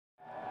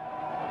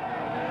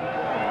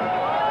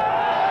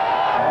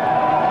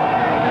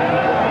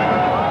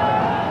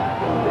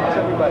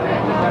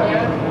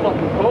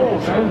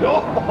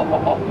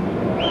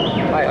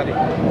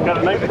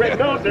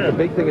The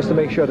big thing is to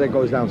make sure that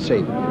goes down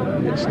safe.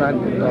 It's not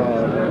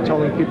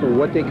telling people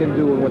what they can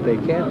do and what they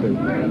can't do.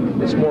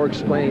 It's more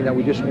explaining that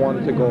we just want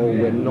it to go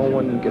where no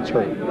one gets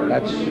hurt.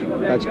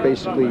 That's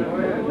basically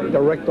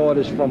direct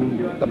orders from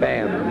the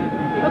band.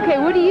 Okay,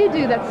 what do you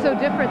do that's so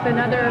different than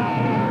other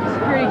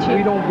security chiefs?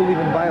 We don't believe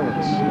in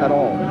violence at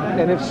all.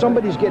 And if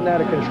somebody's getting out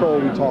of control,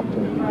 we talk to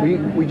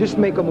them. We just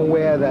make them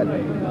aware that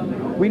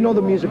we know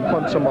the music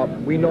pumps them up.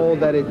 We know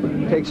that it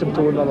takes them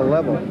to another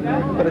level.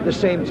 But at the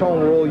same time,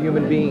 we're all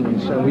human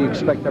beings, and we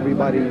expect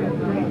everybody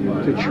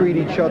to treat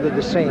each other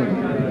the same.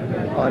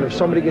 And if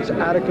somebody gets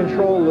out of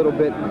control a little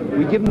bit,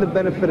 we give them the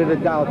benefit of the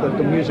doubt that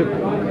the music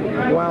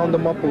wound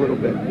them up a little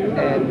bit.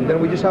 And then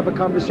we just have a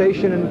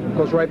conversation and it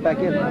goes right back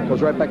in,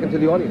 goes right back into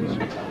the audience.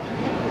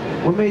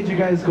 What made you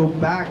guys go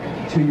back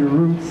to your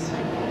roots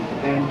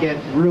and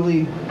get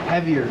really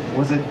heavier?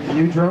 Was it a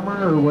new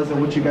drummer, or was it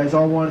what you guys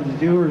all wanted to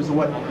do, or is it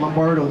what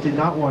Lombardo did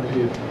not want to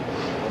do?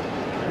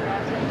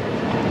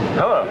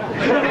 Hello.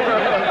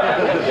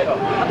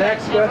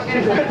 Next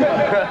question.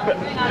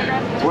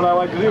 What I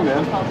like to do,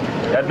 man.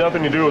 Had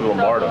nothing to do with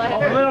Lombardo.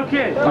 Little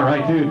kid. All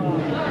right, dude.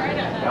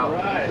 All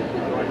right.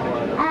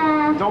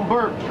 Don't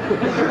burp.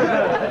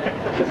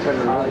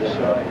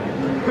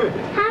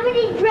 How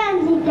many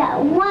drums you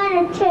got? 1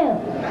 or 2?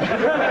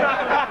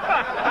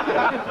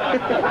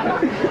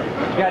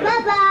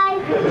 Bye-bye.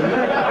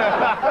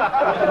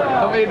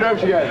 How many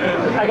drums you got?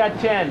 I got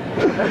 10.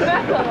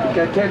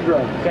 Got 10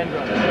 drums. 10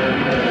 drums.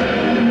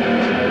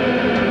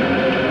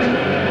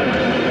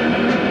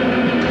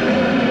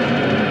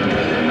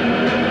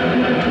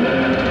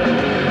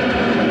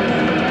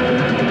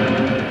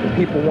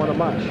 People want to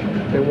march.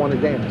 They want to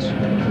dance.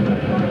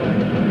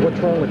 What's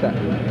wrong with that?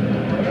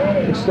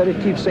 Instead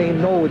of keep saying,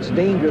 no, it's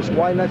dangerous,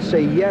 why not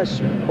say yes,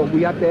 but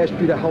we have to ask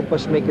you to help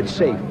us make it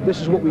safe. This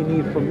is what we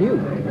need from you.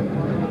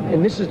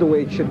 And this is the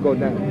way it should go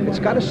down. It's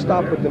got to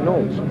stop with the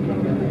no's.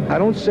 I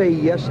don't say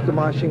yes to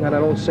moshing and I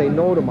don't say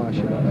no to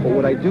moshing. But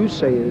what I do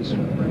say is,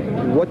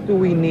 what do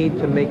we need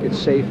to make it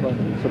safer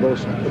for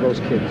those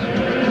kids?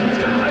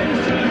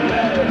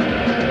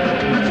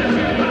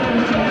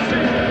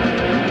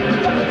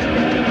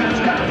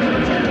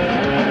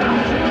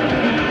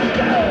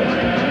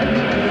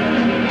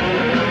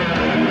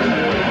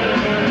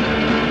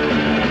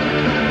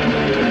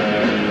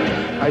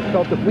 I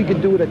felt if we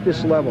could do it at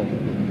this level,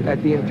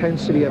 at the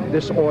intensity of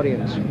this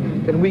audience,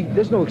 then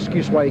there's no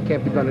excuse why it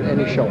can't be done at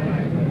any show.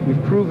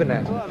 We've proven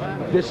that.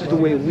 This is the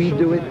way we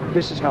do it.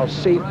 This is how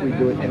safe we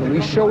do it. And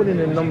we show it in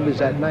the numbers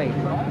at night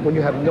when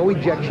you have no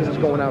ejections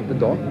going out the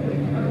door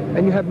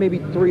and you have maybe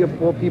 3 or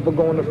 4 people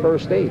going to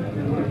first aid.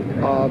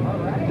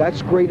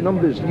 That's great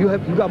numbers. You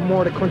got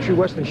more at a country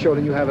western show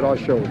than you have at our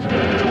shows.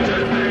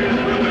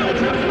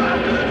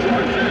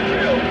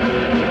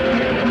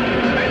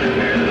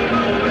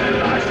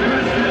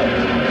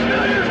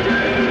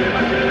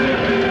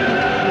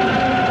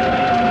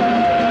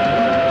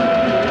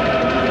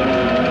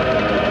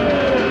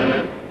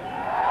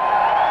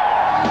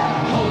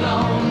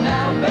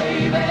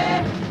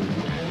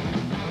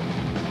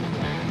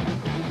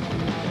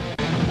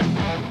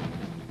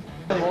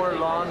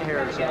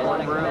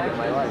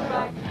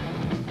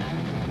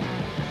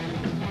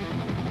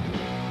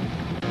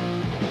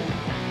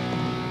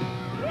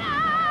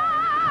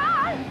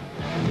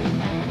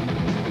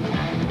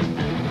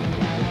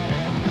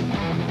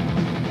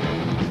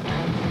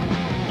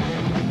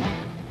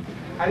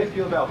 How do you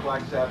feel about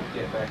Black Sabbath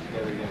getting back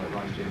together again with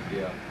Ron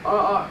JPL?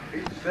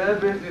 It's their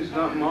business,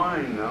 not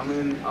mine. I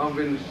mean, I've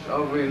been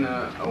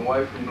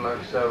away from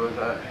Black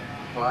Sabbath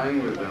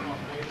playing with them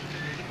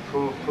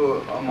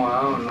for on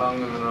my own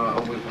longer than I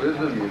was with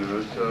them, you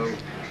know. So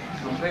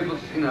and people,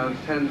 you know,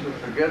 tend to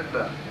forget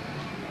that.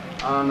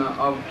 And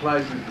I've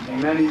played with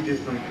many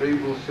different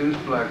people since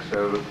Black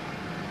Sabbath.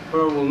 But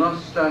I will not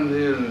stand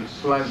here and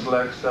slag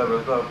Black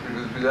Sabbath up,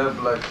 because without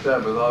Black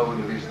Sabbath I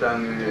wouldn't be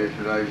standing here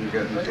today to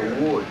get this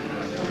award, you know.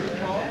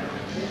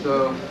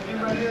 So,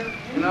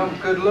 you know,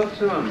 good luck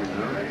to them, you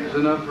know. There's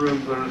enough room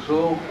for us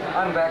all.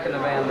 I'm back in the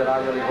band that I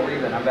really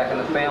believe in. I'm back in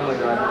the family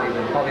that I believe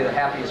in. Probably the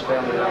happiest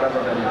family that I've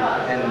ever been in.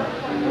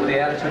 And with the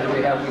attitude that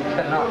we have, we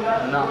cannot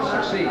not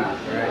succeed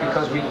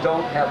because we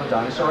don't have a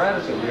dinosaur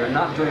attitude. We are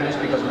not doing this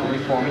because we're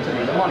reforming to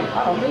need the money.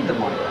 I don't need the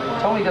money.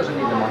 Tony doesn't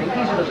need the money.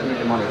 Geezer doesn't need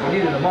the money. If we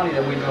needed the money,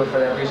 then we'd do it for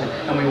that reason.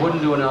 And we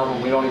wouldn't do an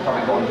album. We'd only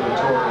probably go and do a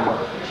tour and go,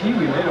 gee,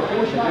 we made a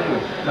fortune, didn't we?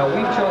 No,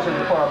 we've chosen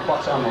to put our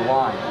butts on the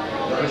line.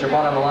 Which are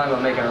brought on the line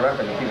about making a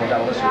record that people got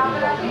to listen to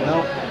and go,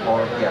 no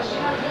or yes.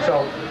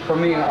 So for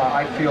me,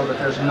 I feel that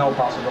there's no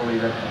possibility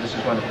that this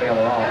is going to fail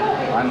at all.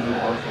 I'm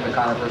the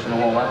kind of person who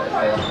won't let it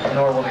fail,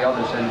 nor will the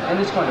others. And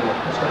it's going to work.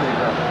 It's going to be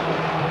great.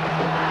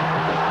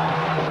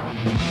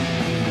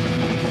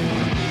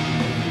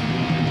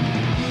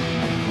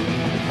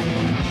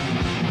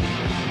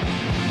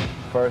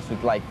 First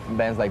with like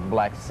bands like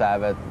Black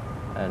Sabbath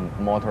and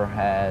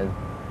Motorhead,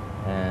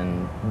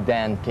 and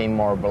then came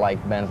more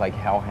like bands like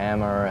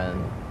Hellhammer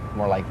and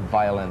more like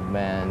violent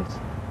bands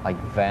like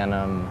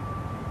Venom,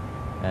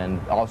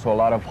 and also a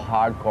lot of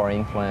hardcore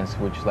influence,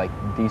 which is like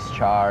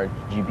Discharge,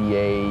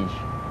 GBH,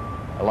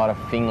 a lot of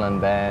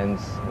Finland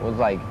bands. It was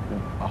like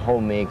a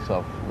whole mix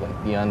of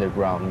like the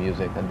underground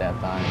music at that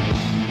time.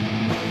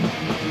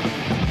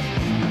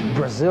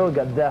 Brazil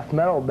got death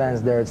metal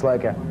bands there. It's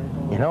like a,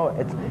 you know,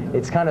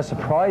 it's kind of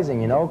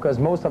surprising, you know, because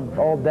most of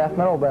all death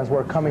metal bands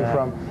were coming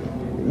from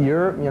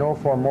Europe, you know,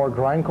 for more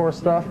grindcore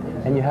stuff,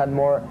 and you had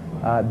more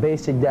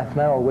basic death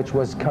metal, which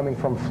was coming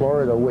from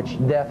Florida, which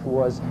Death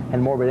was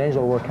and Morbid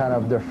Angel were kind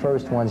of their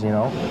first ones, you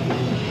know.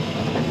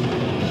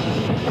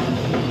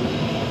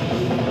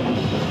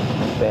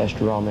 Fast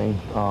drumming,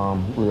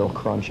 real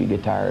crunchy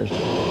guitars,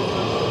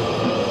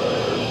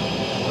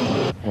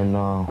 and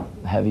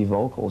heavy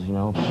vocals, you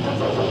know.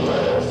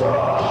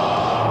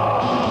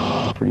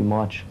 Pretty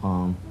much,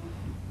 you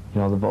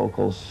know, the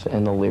vocals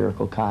and the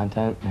lyrical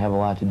content have a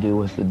lot to do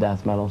with the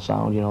death metal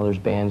sound. You know, there's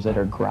bands that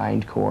are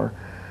grindcore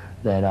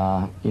that,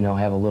 you know,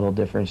 have a little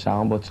different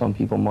sound, but some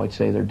people might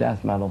say they're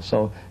death metal.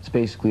 So it's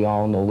basically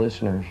all in the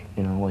listeners.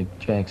 You know, like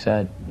Jack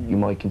said, you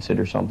might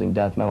consider something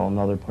death metal,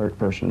 another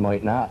person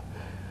might not.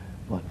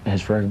 But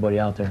as for everybody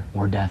out there,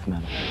 we're death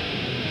metal.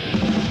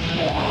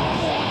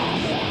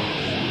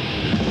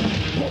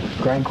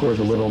 Grindcore is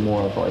a little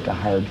more of like a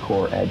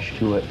hardcore edge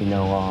to it. You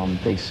know,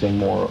 they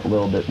sing a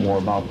little bit more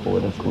about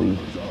politically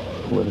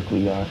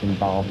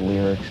involved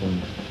lyrics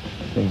and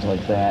things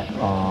like that.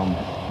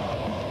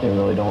 They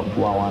really don't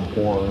dwell on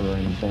horror or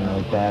anything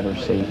like that, or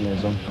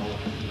Satanism.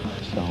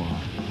 So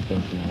I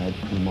think, you know, that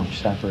pretty much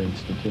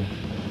separates the two.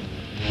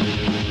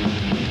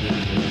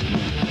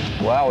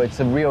 Wow, it's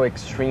a real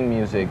extreme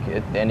music,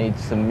 and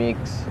it's a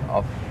mix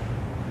of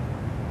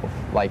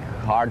like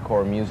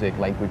hardcore music,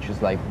 like which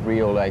is like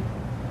real like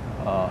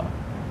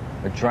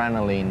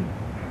adrenaline,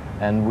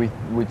 and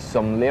with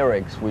some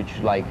lyrics which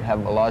like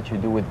have a lot to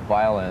do with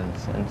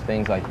violence and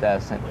things like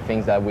that,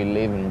 things that we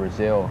live in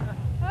Brazil.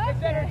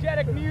 It's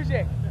energetic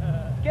music.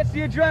 Gets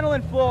the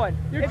adrenaline flowing.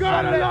 You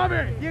gotta love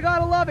it. You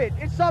gotta love it.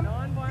 It's some.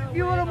 If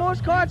you go to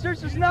most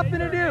concerts, there's nothing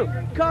to do.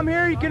 Come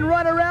here, you can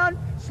run around,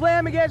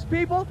 slam against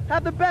people,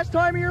 have the best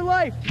time of your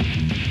life.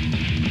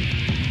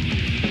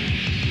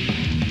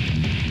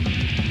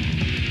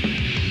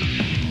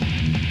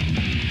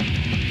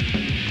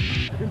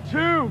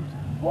 Entombed.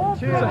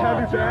 It's a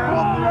heavy band.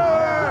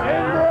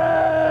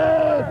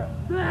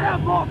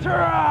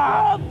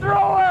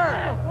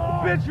 Thrower.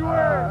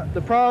 Obituary.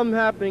 The problem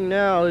happening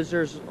now is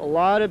there's a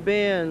lot of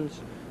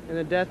bands in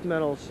the death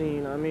metal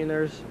scene. I mean,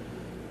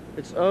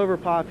 it's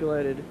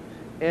overpopulated.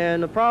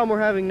 And the problem we're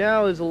having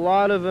now is a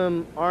lot of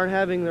them aren't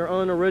having their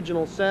own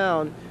original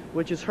sound,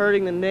 which is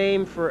hurting the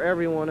name for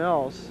everyone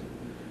else.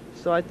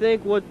 So I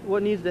think what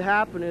needs to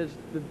happen is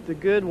the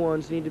good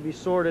ones need to be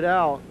sorted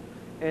out,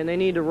 and they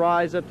need to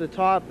rise up to the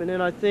top, and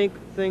then I think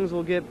things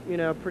will get, you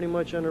know, pretty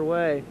much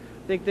underway.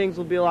 I think things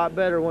will be a lot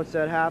better once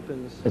that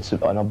happens. It's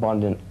an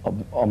abundant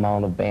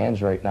amount of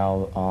bands right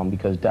now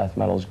because death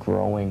metal is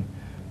growing.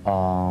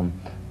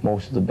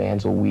 Most of the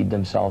bands will weed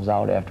themselves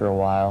out after a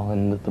while,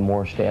 and the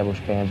more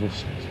established bands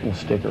will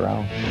stick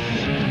around.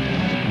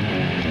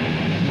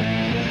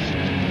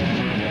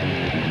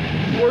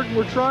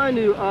 We're trying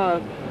to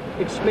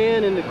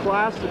expand into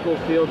classical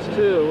fields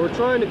too. We're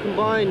trying to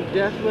combine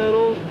death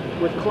metal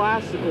with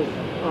classical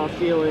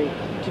feeling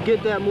to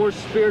get that more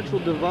spiritual,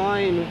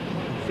 divine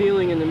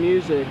feeling in the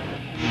music.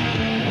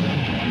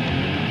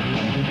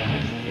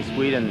 In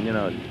Sweden, you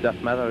know, death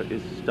metal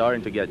is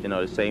starting to get, you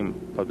know, the same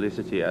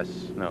publicity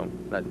as, you know,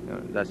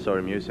 that sort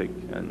of music,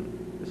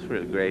 and it's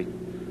really great.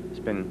 It's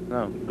been, you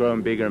know,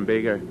 growing bigger and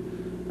bigger,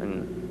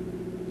 and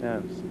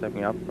yeah,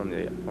 stepping up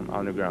from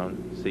underground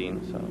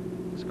scene. So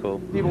it's cool.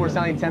 People were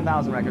selling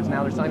 10,000 records.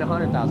 Now they're selling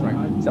 100,000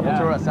 records.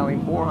 Sepultura is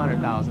selling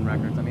 400,000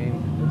 records. I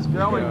mean, it's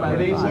growing by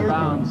leaps and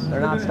bounds. They're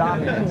not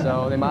stopping it,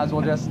 so they might as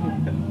well just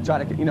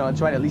try to, you know,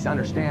 try to at least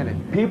understand it.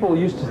 People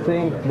used to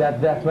think that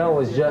death metal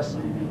is just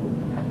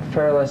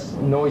fairless,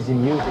 noisy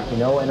music, you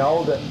know, and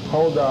all the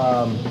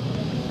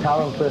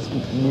talentless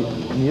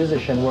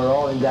musicians were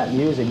all in that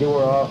music. They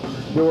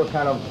were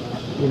kind of,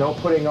 you know,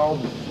 putting all.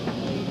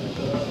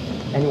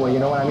 Anyway, you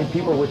know what I mean?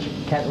 People which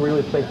can't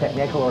really play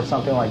technical or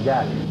something like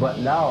that. But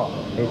now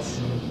it's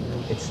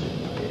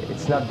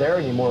not there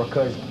anymore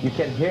because you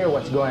can hear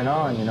what's going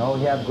on, you know?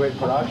 You have great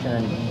production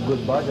and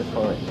good budget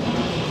for it.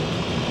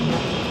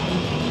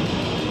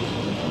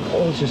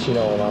 It's just, you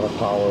know, a lot of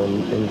power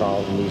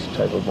involved in these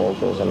type of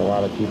vocals, and a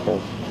lot of people,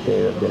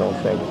 they don't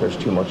think there's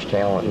too much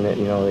talent in it,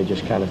 you know? They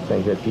just kind of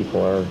think that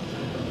people are,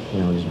 you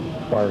know, just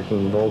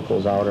barking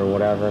vocals out or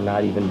whatever,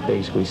 not even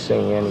basically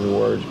singing any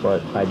words,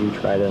 but I do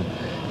try to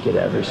get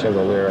every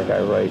single lyric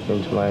I write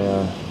into my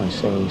my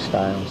singing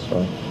style,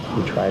 so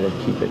we try to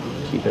keep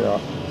it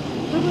up.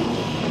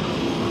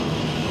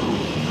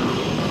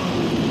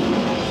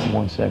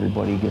 Once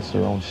everybody gets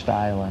their own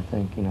style, I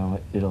think, you know,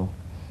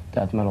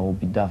 death metal will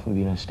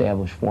definitely be an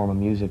established form of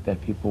music that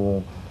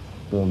people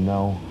will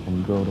know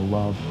and grow to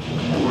love.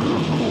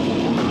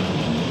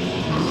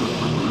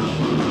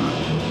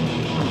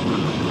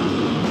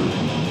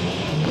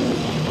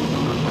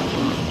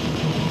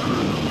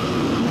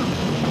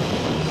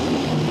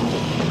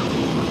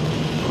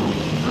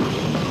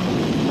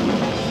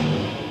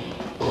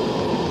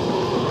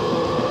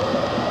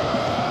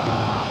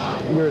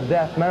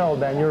 death metal,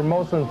 then you're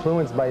most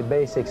influenced by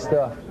basic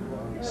stuff.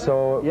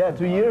 So yeah,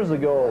 2 years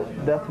ago,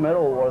 death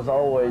metal was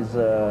always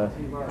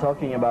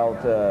talking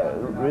about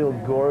real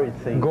gory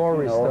things.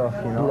 Gory stuff,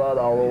 you know. Blood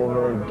all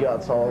over,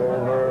 guts all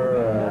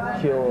over,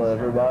 kill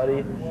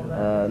everybody.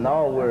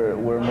 Now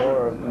we're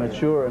more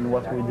mature in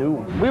what we do.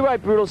 We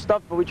write brutal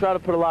stuff, but we try to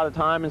put a lot of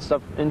time and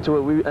stuff into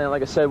it. And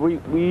like I said, we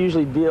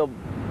usually deal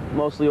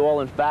mostly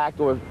all in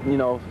fact, or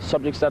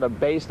subjects that are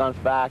based on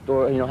fact,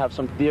 or have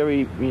some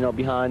theory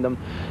behind them.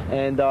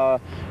 And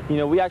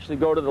we actually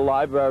go to the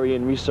library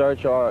and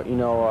research our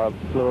our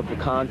lyrical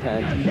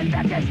content.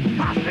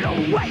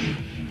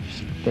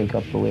 Think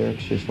up the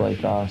lyrics just like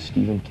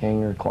Stephen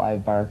King or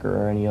Clive Barker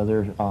or any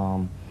other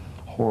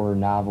horror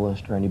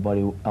novelist or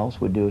anybody else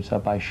would do,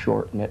 except I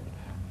shorten it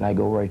and I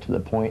go right to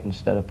the point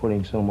instead of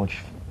putting so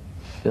much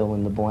fill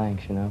in the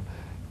blanks,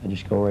 I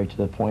just go right to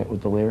the point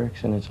with the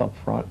lyrics, and it's up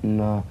front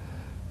and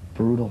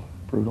brutal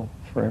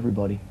for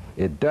everybody.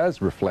 It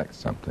does reflect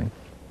something,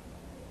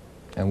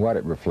 and what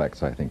it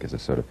reflects, I think, is a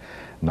sort of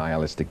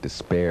nihilistic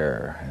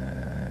despair.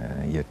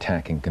 You're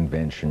attacking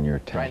convention,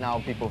 Right now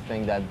people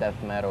think that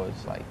death metal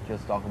is like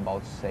just talk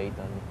about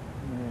Satan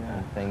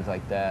and things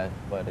like that,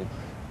 but it's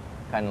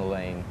kind of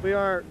lame. We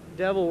aren't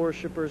devil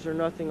worshippers or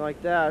nothing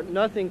like that.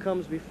 Nothing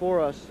comes before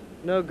us,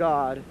 no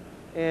God.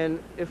 And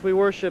if we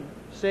worship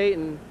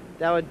Satan,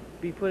 that would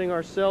be putting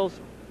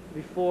ourselves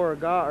before a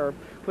God, or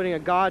putting a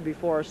God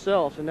before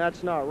ourselves, and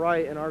that's not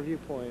right in our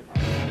viewpoint.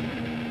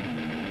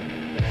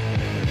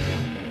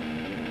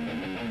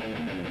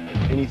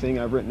 Anything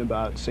I've written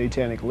about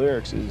satanic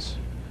lyrics is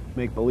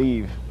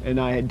make-believe, and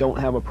I don't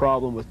have a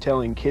problem with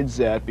telling kids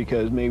that,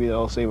 because maybe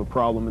that'll save a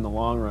problem in the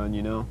long run,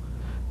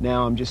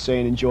 Now I'm just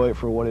saying enjoy it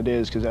for what it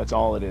is, because that's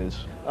all it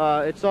is.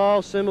 It's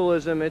all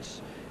symbolism.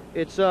 It's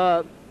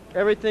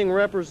everything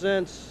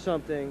represents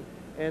something.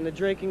 And the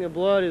drinking of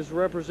blood is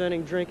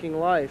representing drinking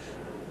life.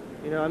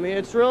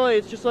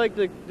 It's just like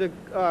the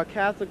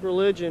Catholic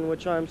religion,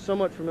 which I'm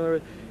somewhat familiar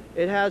with.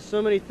 It has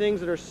so many things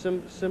that are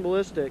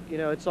symbolistic.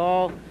 It's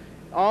all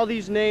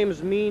these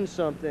names mean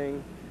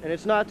something, and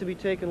it's not to be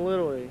taken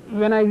literally.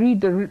 When I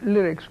read the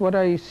lyrics, what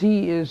I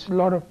see is a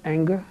lot of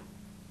anger.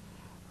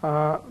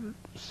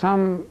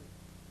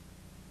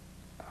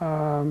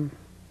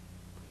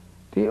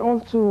 They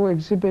also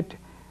exhibit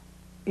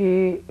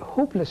a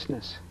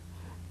hopelessness.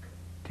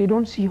 They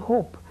don't see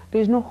hope.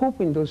 There's no hope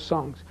in those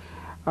songs.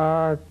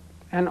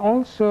 And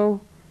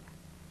also,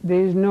 there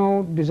is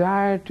no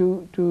desire to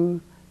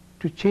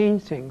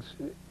change things,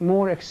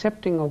 more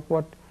accepting of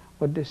what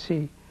they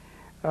see.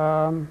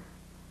 In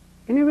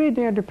a way,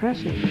 they are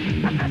depressing.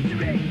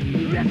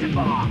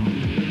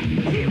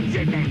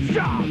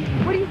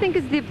 What do you think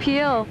is the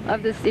appeal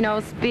of this,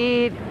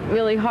 speed,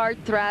 really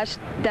hard thrash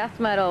death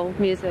metal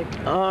music?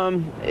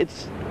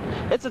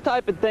 It's a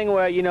type of thing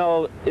where,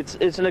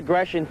 it's an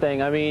aggression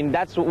thing. I mean,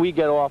 that's what we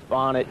get off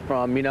on it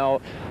from,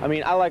 I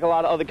mean, I like a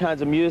lot of other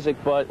kinds of music,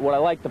 but what I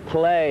like to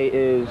play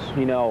is,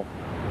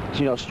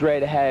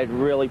 straight ahead,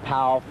 really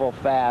powerful,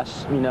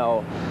 fast,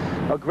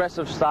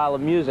 aggressive style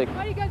of music.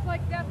 Why do you guys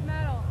like death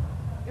metal?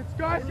 It's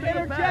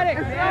energetic.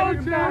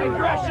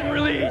 Aggression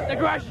release.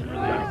 Aggression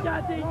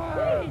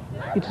release.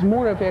 It's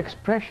more of an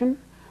expression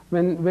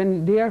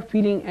when they are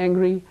feeling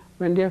angry,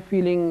 when they are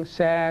feeling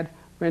sad,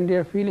 when they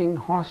are feeling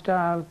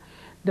hostile,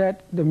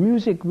 that the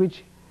music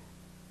which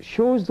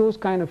shows those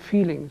kind of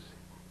feelings,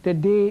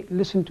 that they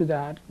listen to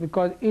that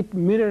because it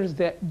mirrors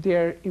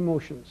their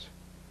emotions.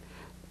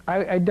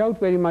 I doubt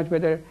very much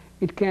whether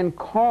it can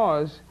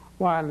cause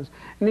violence.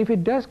 And if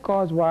it does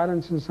cause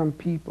violence in some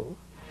people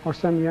or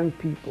some young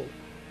people,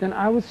 then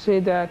I would say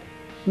that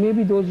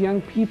maybe those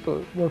young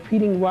people were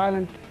feeling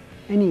violent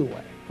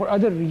anyway, for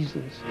other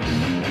reasons.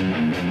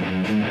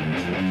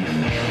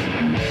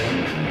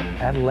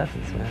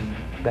 Adolescence, man.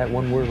 That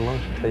one word alone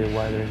should tell you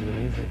why they're into the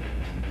music.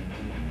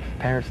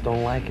 Parents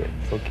don't like it,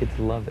 so kids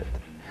love it.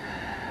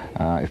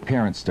 If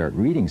parents start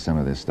reading some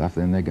of this stuff,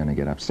 then they're going to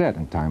get upset,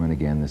 and time and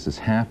again this has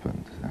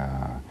happened.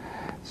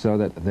 So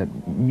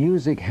that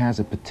music has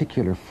a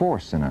particular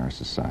force in our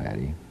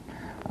society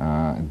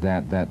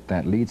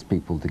that leads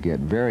people to get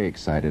very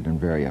excited and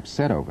very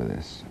upset over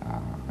this.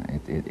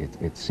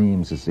 It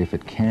seems as if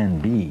it can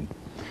be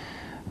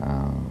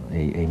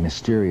a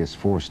mysterious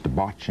force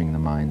debauching the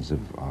minds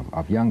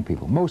of young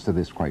people. Most of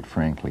this, quite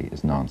frankly,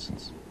 is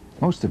nonsense.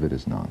 Most of it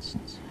is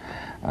nonsense.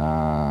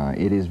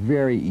 It is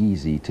very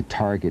easy to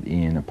target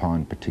in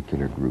upon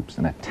particular groups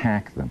and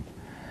attack them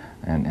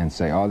and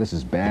say, oh, this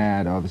is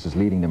bad, oh, this is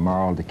leading to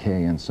moral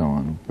decay, and so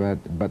on.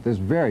 But there's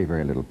very,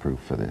 very little proof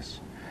for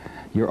this.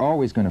 You're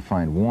always going to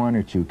find one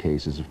or two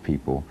cases of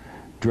people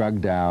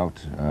drugged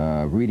out,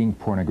 reading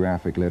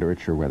pornographic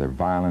literature, whether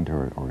violent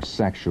or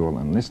sexual,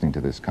 and listening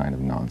to this kind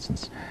of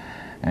nonsense.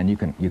 And you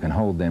can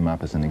hold them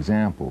up as an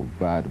example,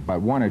 but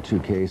one or two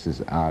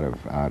cases out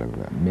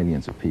of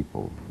millions of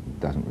people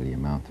doesn't really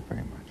amount to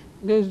very much.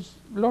 There's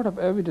a lot of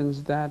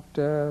evidence that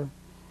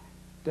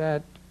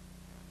that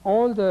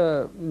all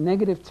the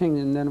negative things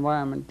in the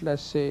environment,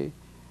 let's say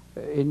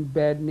in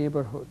bad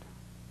neighborhood,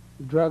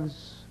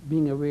 drugs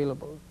being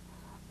available,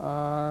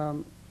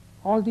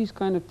 all these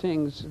kind of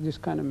things, this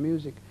kind of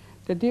music,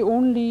 that they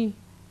only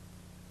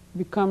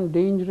become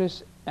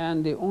dangerous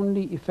and they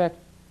only affect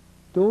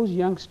those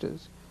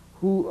youngsters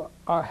who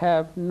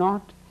have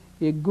not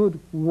a good,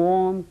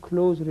 warm,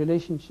 close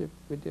relationship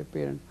with their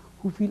parents,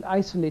 who feel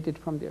isolated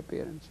from their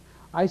parents,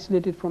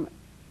 isolated from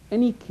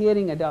any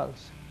caring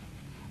adults,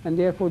 and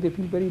therefore they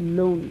feel very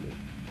lonely,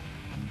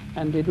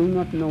 and they do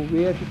not know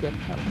where to get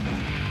help.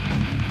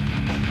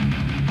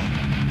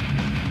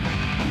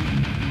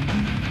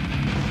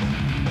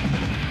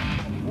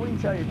 What do you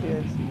tell your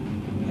kids?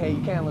 Hey,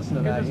 you can't listen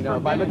to that, you know,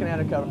 by looking at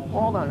a cover.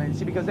 Hold on, man.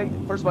 See, because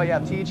first of all, you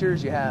have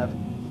teachers, you have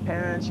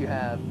parents, you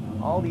have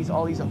all these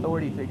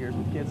authority figures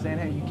with kids saying,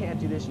 hey, you can't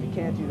do this, you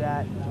can't do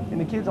that.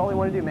 And the kids, all they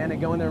want to do, man, they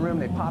go in their room,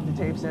 they pop the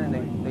tapes in,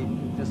 and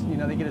they just, you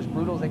know, they get as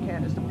brutal as they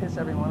can just to piss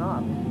everyone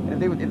off.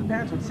 And if the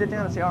parents would sit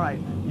down and say, all right,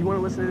 you want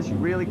to listen to this, you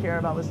really care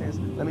about listening to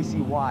this, let me see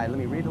why. Let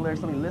me read the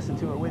lyrics, let me listen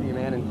to it with you,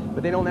 man.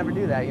 But they don't ever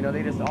do that, you know,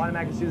 they just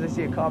automatically, as soon as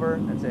they see a cover,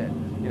 that's it.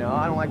 You know,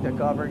 I don't like that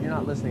cover, you're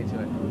not listening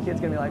to it. The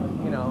kid's going to be like,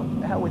 you know,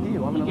 the hell with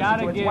you, I'm going to listen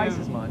to it twice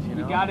as much, you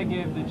know. You got to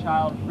give the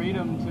child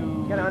freedom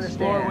to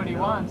explore what he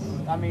wants.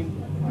 I mean,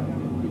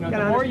 you know,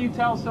 the more you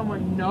tell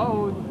someone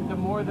no, the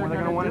more they're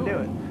going to want to do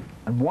it.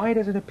 And why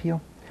does it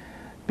appeal?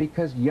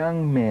 Because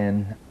young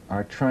men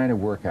are trying to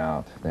work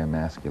out their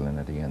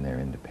masculinity and their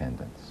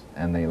independence.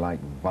 And they like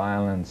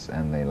violence,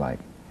 and they like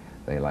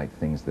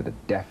things that are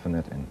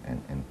definite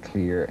and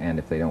clear, and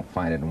if they don't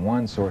find it in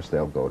one source,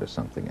 they'll go to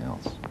something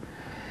else.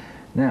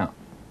 Now,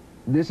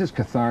 this is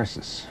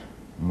catharsis.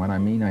 And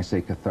when I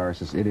say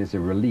catharsis, it is a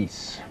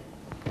release.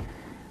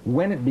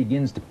 When it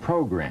begins to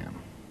program,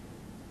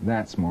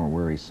 that's more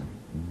worrisome.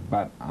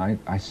 But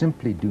I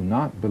simply do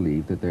not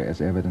believe that there is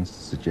evidence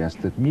to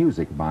suggest that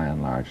music, by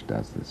and large,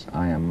 does this.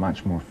 I am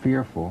much more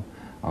fearful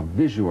of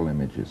visual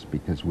images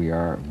because we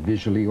are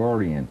visually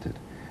oriented.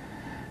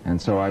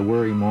 And so I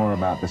worry more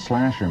about the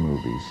slasher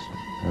movies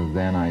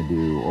than I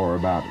do, or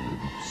about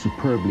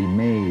superbly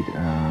made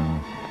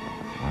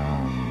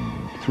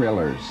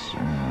thrillers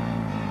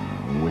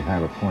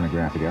without a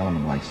pornographic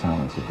element like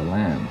Silence of the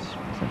Lambs.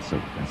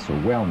 That's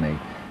so well made.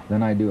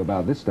 Than I do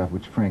about this stuff,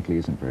 which frankly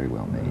isn't very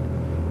well made.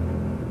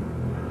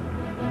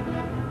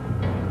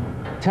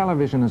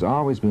 Television has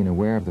always been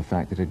aware of the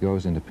fact that it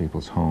goes into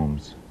people's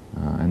homes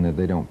and that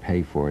they don't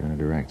pay for it in a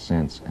direct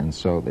sense, and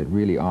so it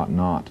really ought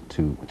not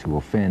to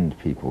offend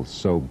people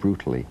so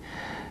brutally.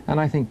 And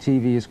I think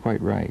TV is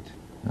quite right.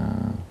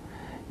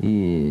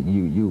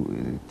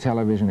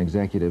 Television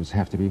executives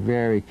have to be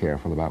very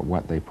careful about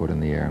what they put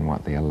in the air and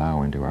what they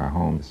allow into our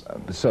homes.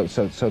 So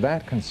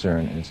that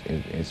concern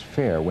is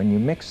fair. When you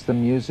mix the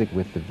music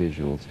with the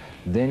visuals,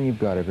 then you've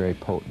got a very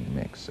potent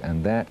mix,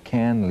 and that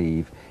can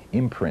leave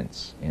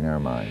imprints in our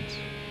minds.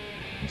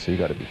 And so you've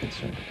got to be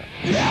concerned about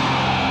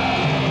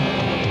that.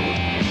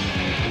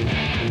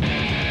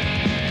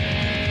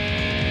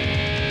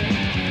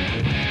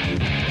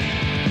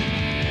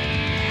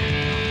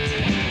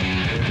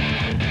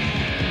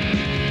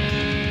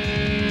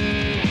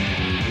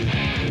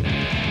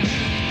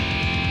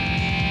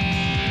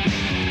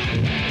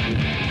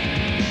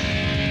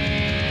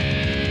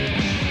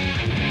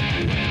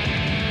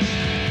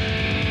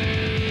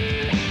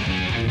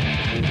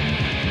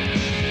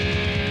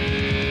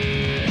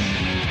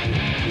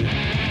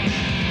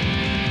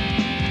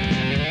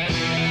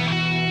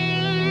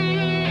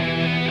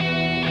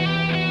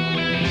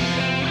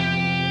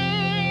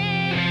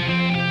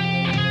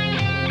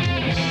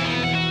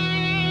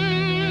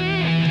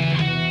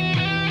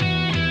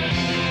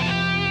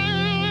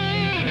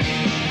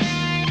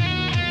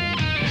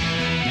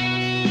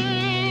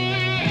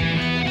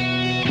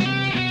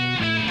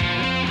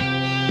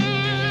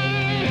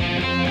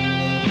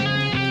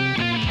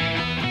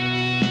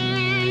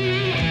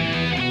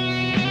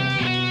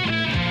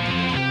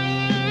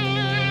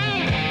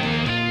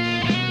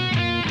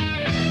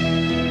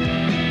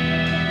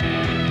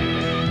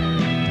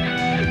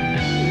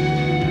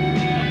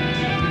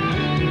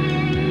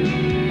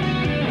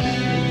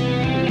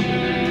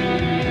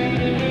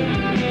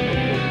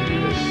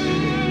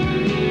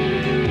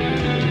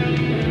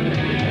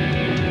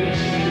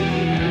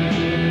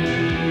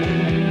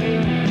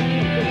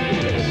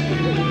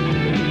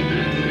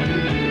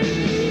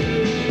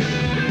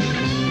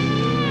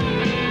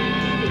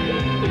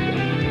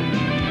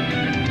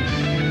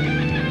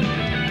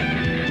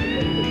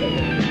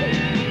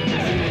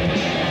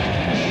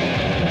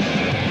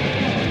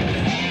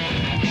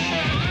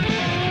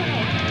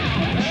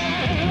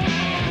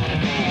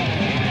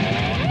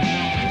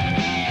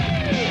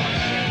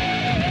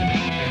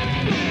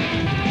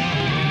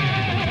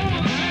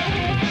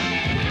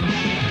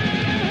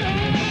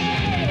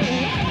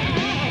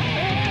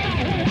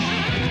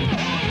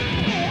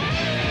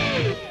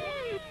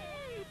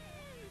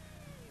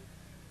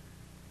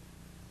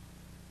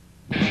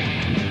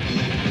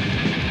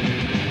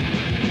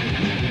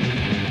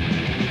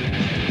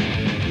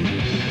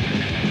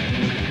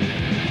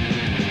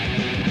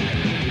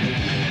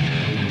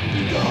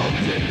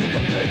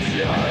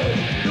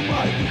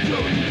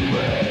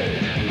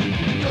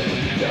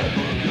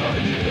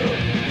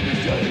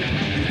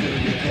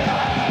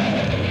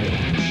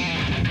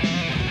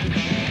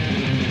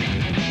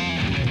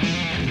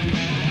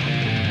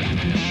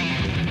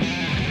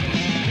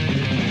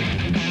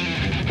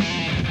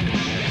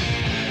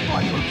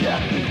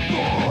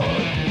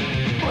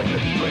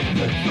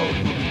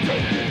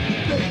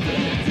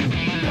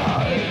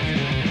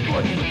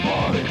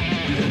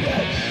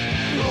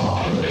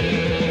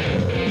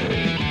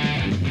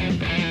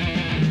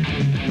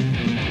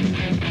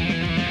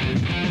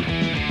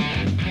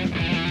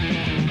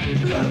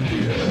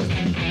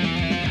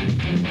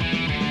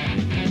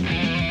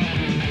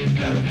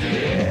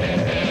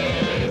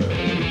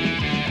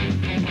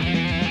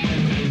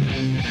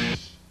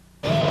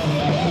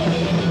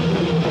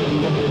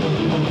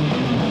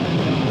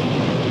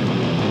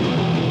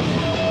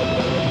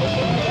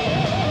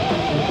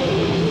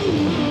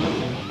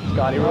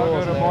 Scotty I'll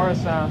rules, go to man.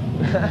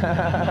 Morrisound.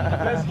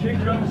 Best kick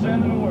drum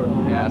sound in the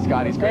world. Yeah,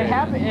 Scotty's great.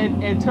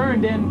 It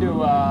turned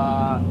into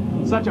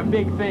such a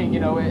big thing. You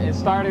know, it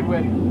started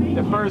with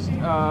the first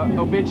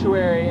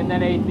Obituary and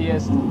then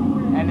Atheist,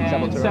 and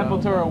then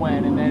Sepultura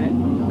went, and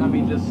then I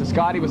mean just. So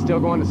Scotty was still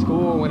going to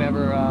school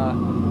whenever.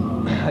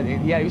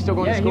 Yeah, he was still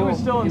going to school. He was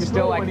still in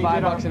school like when he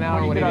 $5 did an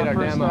hour when he did our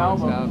first demo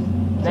album. and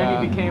stuff.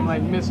 Then he became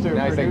like Mr.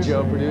 Now he's like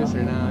Joe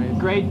Producer now. He's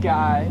great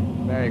guy.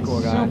 Very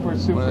cool guy.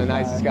 Super One of the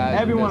guy. nicest guys.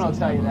 Everyone will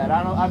tell you that.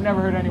 I've never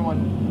heard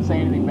anyone say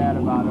anything bad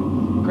about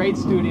him. Great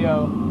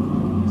studio.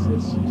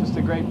 It's just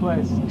a great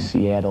place.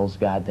 Seattle's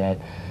got that,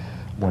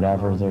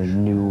 whatever, their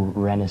new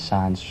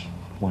renaissance,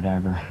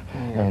 whatever.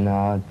 Yeah.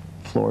 And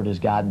Florida's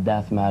got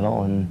death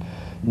metal, and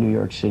New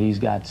York City's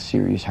got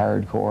serious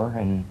hardcore,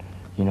 and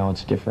you know,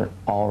 it's different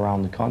all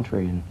around the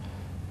country, and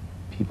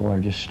people are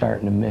just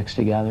starting to mix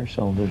together,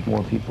 so there's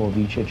more people of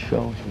each at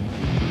shows. You know?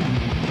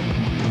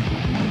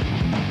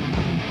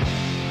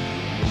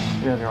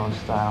 You have your own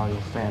style,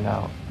 you'll stand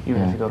out,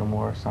 even if you go to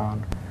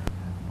Morrisound.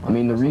 I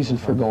mean, the reason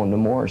for going to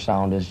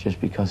Morrisound is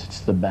just because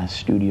it's the best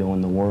studio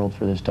in the world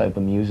for this type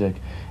of music,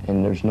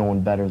 and there's no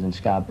one better than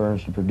Scott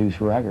Burns to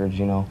produce records,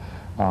 you know.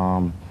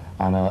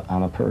 On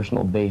a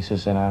personal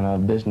basis and on a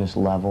business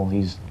level,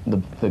 he's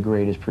the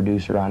greatest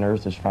producer on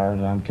earth as far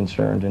as I'm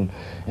concerned, and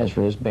as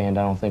for this band,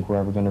 I don't think we're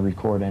ever going to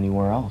record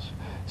anywhere else.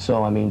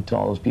 So, I mean, to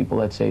all those people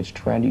that say it's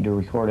trendy to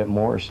record at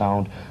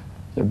Morrisound,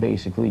 they're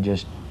basically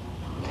just,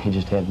 they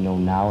just have no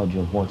knowledge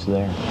of what's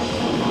there.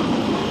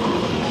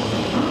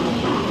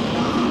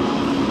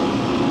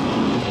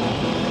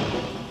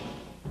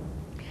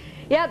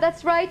 Yeah,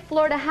 that's right.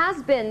 Florida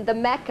has been the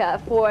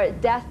mecca for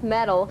death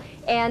metal,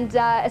 and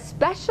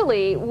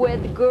especially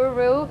with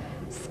guru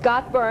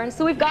Scott Burns,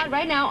 who we've got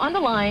right now on the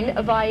line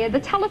via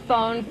the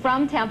telephone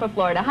from Tampa,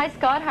 Florida. Hi,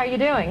 Scott. How are you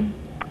doing?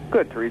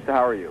 Good, Teresa.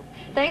 How are you?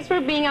 Thanks for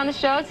being on the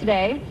show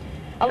today.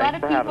 A lot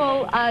of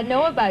people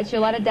know about you,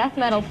 a lot of death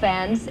metal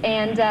fans,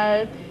 and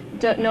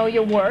don't know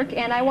your work,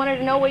 and I wanted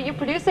to know what you're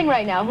producing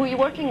right now. Who are you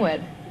working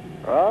with?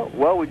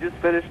 Well, we just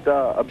finished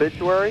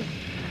Obituary,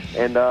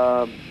 and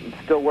I'm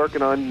still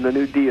working on the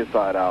new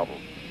Deicide album.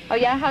 Oh,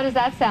 yeah? How does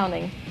that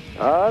sounding?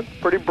 It's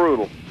pretty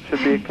brutal. Should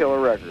be a killer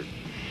record.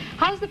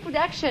 How's the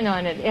production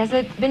on it? Has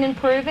it been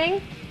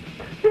improving?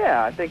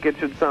 Yeah, I think it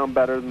should sound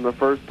better than the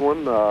first one.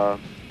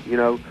 You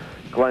know,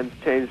 Glenn's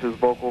changed his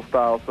vocal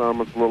style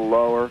some. It's a little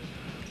lower,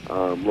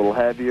 a little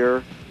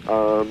heavier.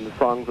 The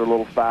songs are a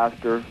little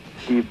faster.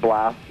 Steve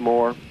blasts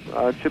more.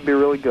 It should be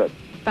really good.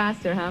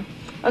 Faster, huh?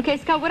 Okay,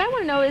 Scott, what I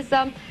want to know is,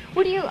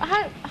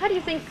 how do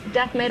you think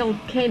death metal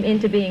came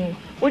into being?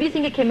 Where do you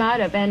think it came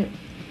out of, and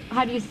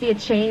how do you see it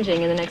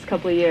changing in the next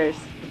couple of years?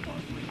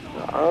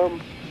 I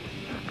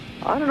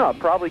don't know. It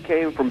probably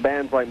came from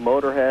bands like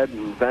Motorhead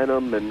and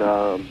Venom and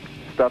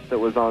stuff that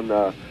was on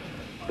the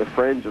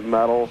fringe of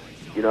metal,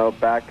 you know,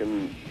 back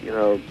in, you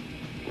know,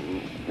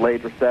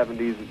 later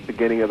 70s,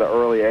 beginning of the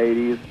early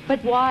 80s.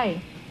 But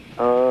why?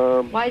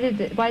 Why did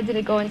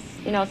it go in,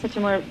 you know, such a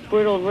more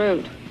brutal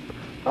route?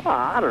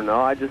 I don't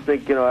know. I just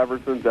think, you know, ever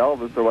since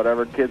Elvis or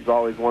whatever, kids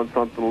always want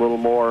something a little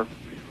more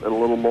and a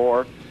little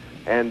more.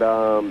 And,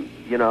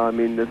 you know, I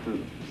mean, this is,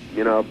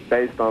 you know,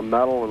 based on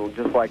metal, and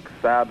just like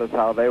Sabbath,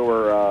 how they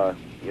were,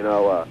 you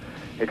know,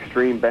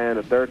 extreme band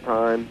at their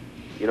time.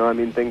 You know, I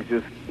mean, things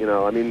just, you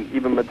know, I mean,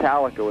 even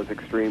Metallica was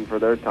extreme for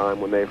their time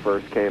when they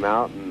first came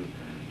out, and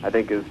I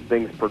think as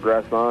things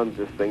progress on,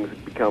 just things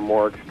become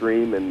more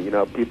extreme, and, you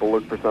know, people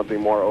look for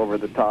something more over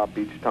the top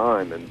each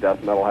time, and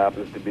death metal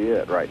happens to be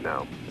it right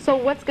now. So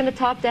what's going to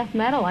top death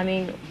metal? I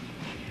mean,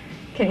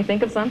 can you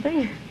think of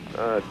something?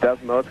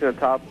 Death metal, it's going to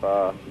top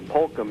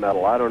polka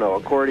metal. I don't know,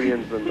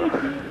 accordions and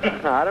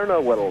I don't know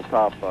what it'll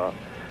top.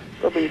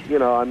 It'll be, you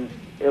know, I'm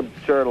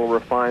sure it'll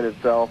refine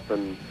itself,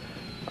 and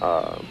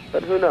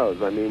but who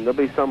knows? I mean, there'll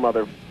be some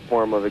other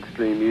form of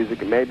extreme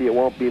music, and maybe it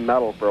won't be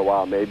metal for a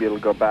while. Maybe it'll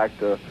go back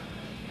to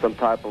some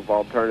type of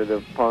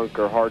alternative punk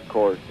or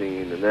hardcore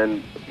scene, and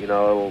then, you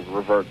know, it'll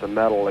revert to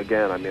metal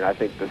again. I mean, I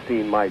think the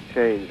scene might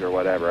change or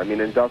whatever. I mean,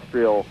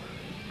 industrial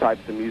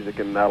types of music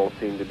and metal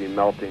seem to be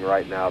melting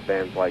right now.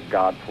 Bands like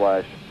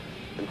Godflesh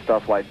and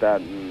stuff like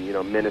that, and, you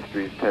know,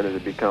 Ministries tended to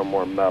become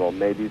more metal.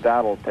 Maybe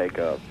that'll take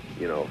a,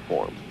 you know,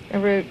 form. A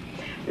route.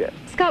 Yeah.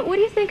 Scott, what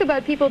do you think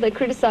about people that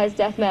criticize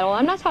death metal?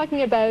 I'm not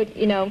talking about,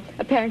 you know,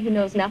 a parent who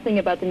knows nothing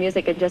about the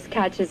music and just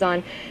catches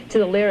on to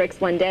the lyrics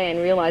one day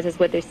and realizes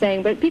what they're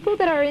saying, but people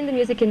that are in the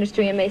music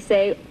industry and may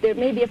say, they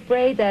may be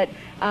afraid that,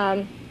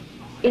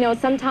 you know,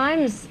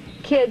 sometimes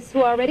kids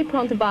who are already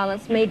prone to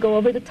violence may go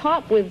over the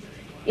top with,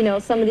 you know,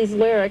 some of these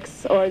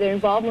lyrics or their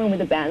involvement with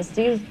the bands.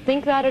 Do you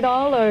think that at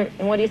all, or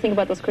and what do you think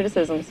about those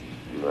criticisms?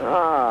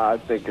 I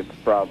think it's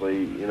probably,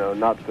 you know,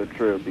 not so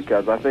true,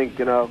 because I think,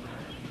 you know,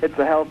 it's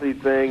a healthy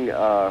thing.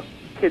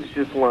 Kids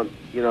just want,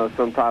 you know,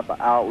 some type of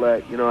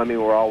outlet. You know, I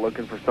mean, we're all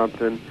looking for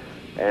something,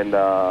 and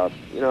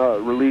you know,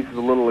 it releases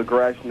a little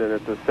aggression, and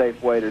it's a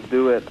safe way to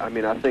do it. I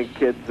mean, I think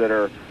kids that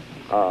are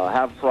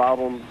have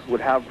problems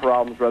would have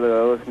problems whether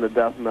they listen to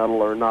death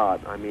metal or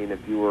not. I mean, if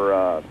you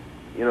were,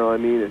 you know what I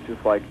mean? It's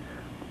just like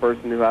a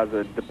person who has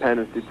a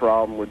dependency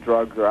problem with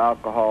drugs or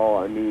alcohol.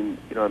 I mean,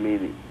 you know what I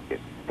mean?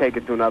 Take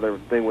it to another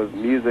thing with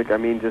music. I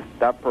mean, just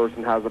that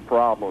person has a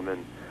problem,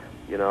 and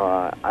you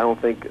know, I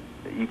don't think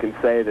you can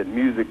say that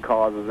music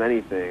causes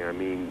anything. I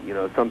mean, you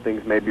know, some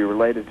things may be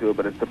related to it,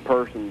 but it's the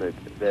person that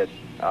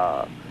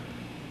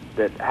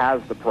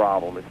has the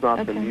problem. It's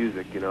not the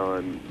music, you know,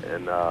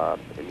 and I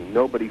mean,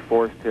 nobody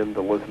forced him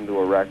to listen to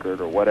a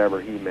record or whatever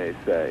he may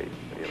say,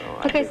 you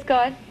know. Okay,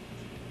 Scott.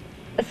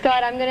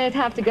 Scott, I'm going to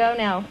have to go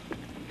now.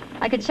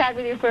 I could chat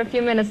with you for a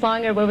few minutes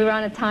longer, but we're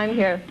out of time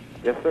here.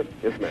 Yes, sir.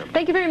 Yes, ma'am.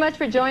 Thank you very much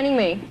for joining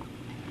me.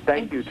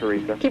 Thank you,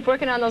 Teresa. Keep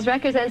working on those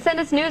records and send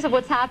us news of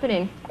what's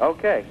happening.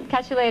 Okay.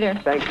 Catch you later.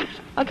 Thank you.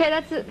 Okay,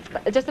 that's it.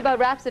 Just about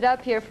wraps it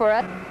up here for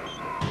us.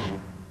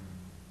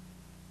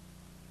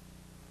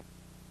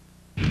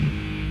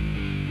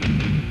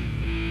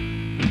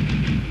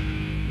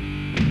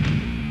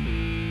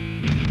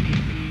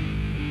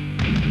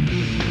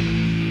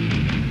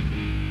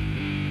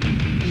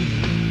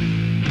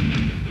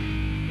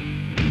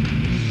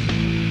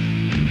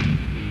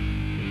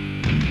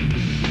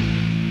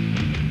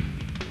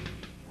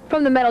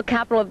 From the metal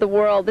capital of the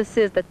world, this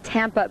is the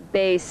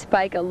Tampa-based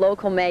Spike, a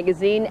local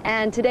magazine,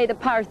 and today the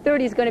Power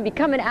 30 is going to be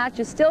coming at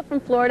you still from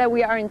Florida.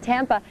 We are in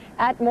Tampa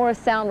at Morris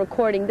Sound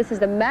Recording. This is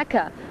the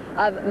mecca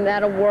of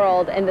metal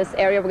world in this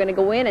area. We're going to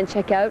go in and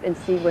check out and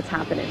see what's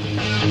happening.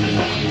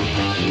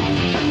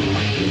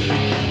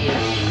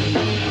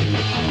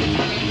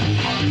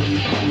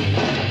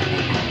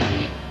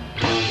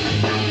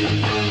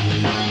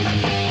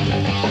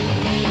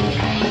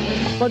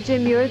 Well,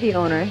 Jim, you're the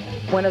owner,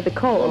 one of the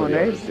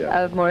co-owners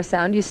of Morris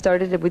Sound. You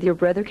started it with your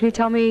brother. Can you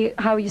tell me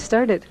how you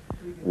started?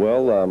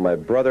 Well, my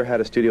brother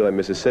had a studio in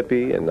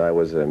Mississippi, and I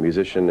was a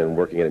musician and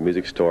working at a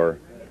music store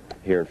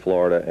here in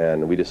Florida,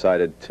 and we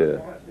decided to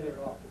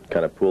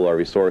kind of pool our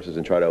resources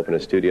and try to open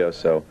a studio.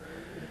 So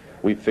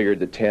we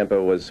figured that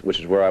Tampa which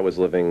is where I was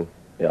living.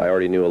 You know, I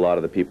already knew a lot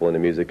of the people in the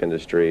music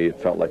industry. It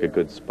felt like a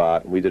good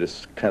spot. We did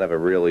kind of a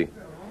really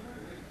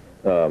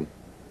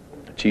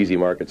cheesy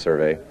market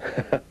survey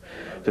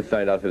to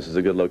find out if this is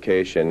a good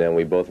location, and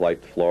we both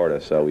liked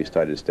Florida, so we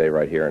decided to stay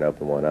right here and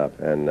open one up.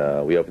 And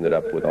we opened it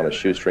up on a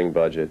shoestring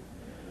budget,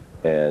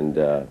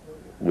 and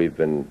we've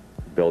been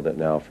building it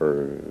now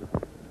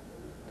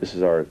this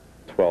is our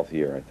 12th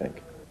year, I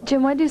think.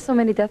 Jim, why do so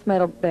many death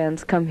metal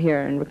bands come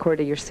here and record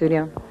at your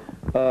studio?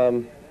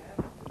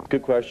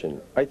 Good question.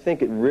 I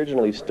think it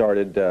originally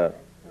started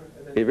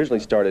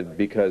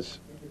because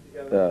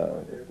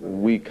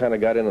we kind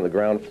of got in on the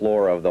ground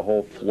floor of the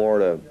whole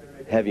Florida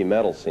heavy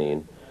metal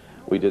scene.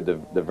 We did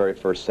the very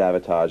first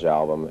Sabotage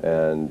album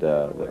and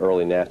the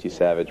early Nasty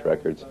Savage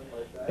records,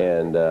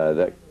 and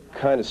that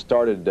kind of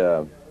started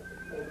a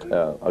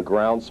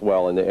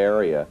groundswell in the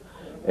area.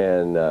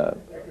 And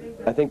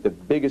I think the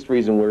biggest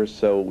reason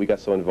we got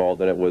so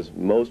involved in it was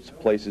most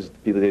places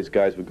these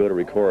guys would go to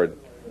record,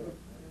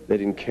 they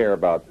didn't care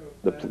about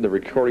the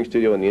recording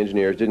studio, and the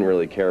engineers didn't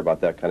really care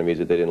about that kind of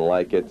music. They didn't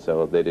like it,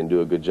 so they didn't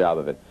do a good job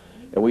of it.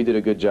 And we did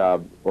a good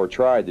job, or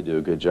tried to do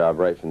a good job,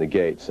 right from the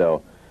gate.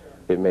 So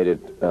it made us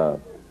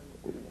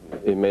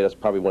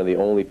probably one of the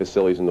only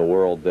facilities in the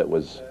world that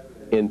was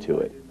into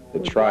it.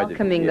 That tried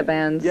welcoming the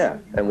bands. Yeah,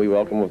 and we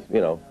welcomed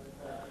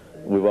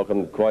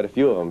quite a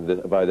few of them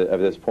at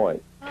this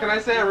point. Can I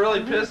say I'm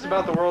really pissed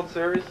about the World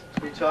Series?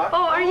 We talk?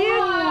 Oh, are you?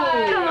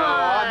 Come No,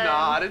 on. I'm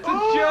not. It's a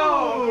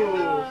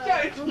joke.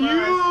 It's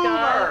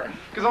humor.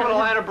 Because I'm an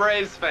Atlanta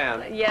Braves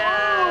fan.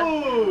 Yeah.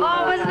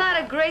 Oh, wasn't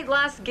that a great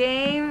last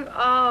game?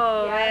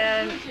 Oh,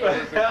 man.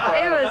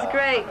 It was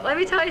great. Let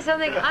me tell you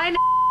something. I know.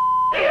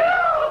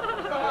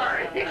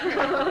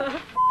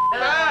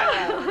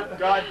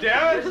 God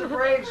damn it! It's a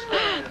Braves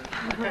fan.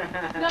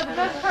 No, the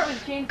best part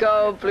was James.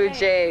 Go Blue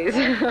Jays.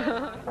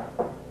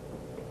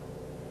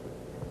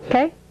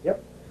 Okay?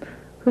 Yep.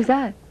 Who's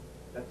that?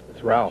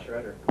 It's Ralph.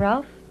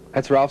 Ralph?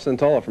 That's Ralph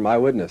Santola from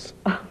Eyewitness.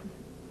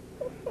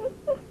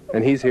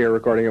 And he's here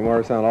recording at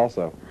Morris Sound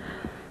also.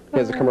 He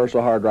has a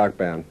commercial hard rock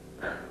band.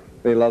 And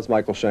he loves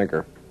Michael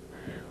Schenker.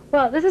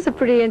 Well, this is a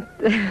pretty...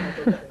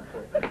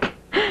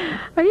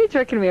 Are you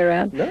jerking me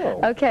around? No.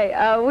 Okay,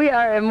 we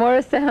are at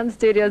Morris Sound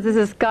Studios. This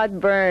is Scott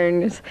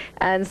Burns,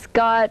 and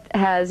Scott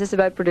has just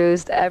about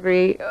produced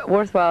every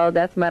worthwhile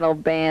death metal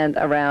band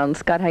around.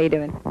 Scott, how you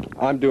doing?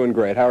 I'm doing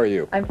great. How are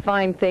you? I'm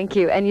fine, thank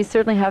you. And you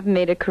certainly have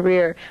made a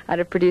career out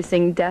of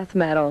producing death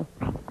metal.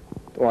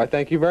 Well, I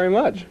thank you very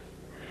much.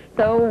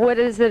 So what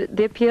is it,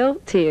 the appeal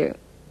to you?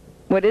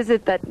 What is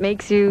it that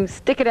makes you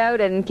stick it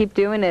out and keep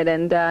doing it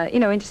and,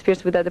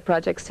 intersperse with other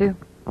projects too?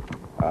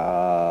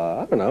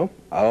 I don't know.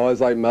 I always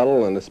like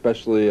metal, and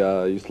especially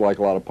used to like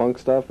a lot of punk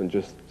stuff and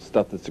just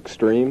stuff that's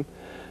extreme.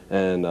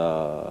 And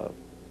I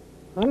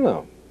don't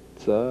know.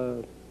 It's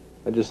I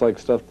just like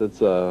stuff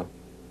that's I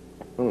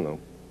don't know,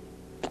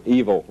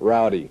 evil,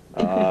 rowdy.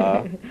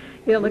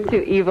 You don't look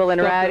too evil and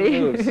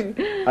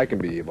ratty. I can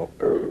be evil.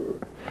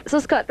 So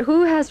Scott,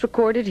 who has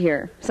recorded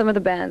here? Some of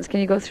the bands. Can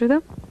you go through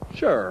them?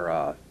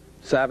 Sure.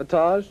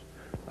 Sabotage,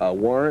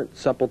 Warrant,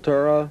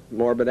 Sepultura,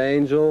 Morbid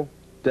Angel,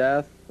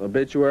 Death,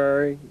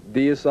 Obituary,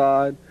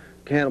 Deicide,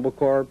 Cannibal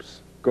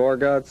Corpse,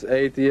 Gorguts,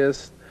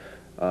 Atheist,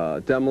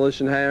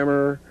 Demolition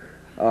Hammer,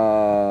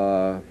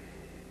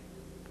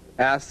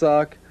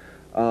 Asssuck.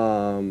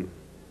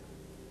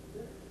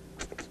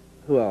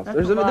 Who else?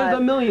 There's a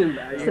million.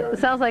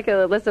 Sounds like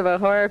a list of a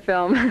horror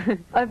film.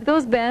 Of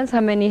those bands, how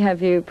many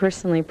have you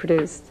personally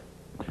produced?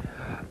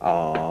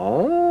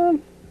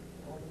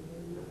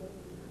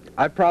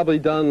 I've probably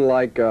done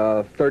like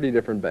 30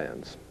 different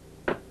bands.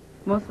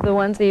 Most of the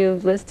ones that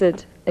you've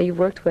listed that you've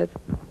worked with?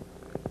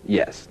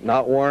 Yes.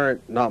 Not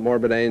Warrant, not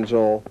Morbid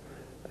Angel,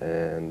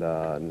 and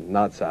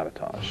not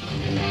Sabotage.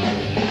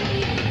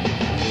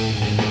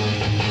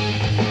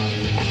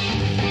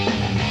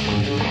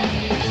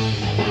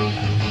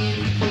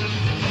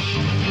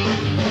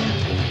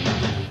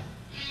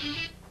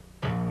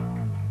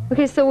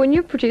 Okay, so when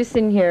you're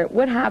producing here,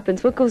 what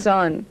happens? What goes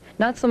on?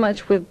 Not so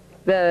much with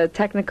the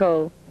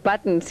technical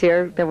buttons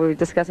here that we were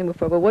discussing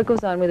before, but what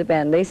goes on with the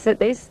band? They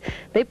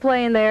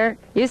play in there,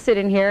 you sit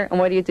in here, and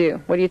what do you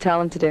do? What do you tell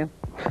them to do?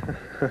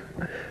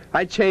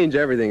 I change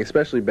everything,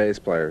 especially bass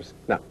players.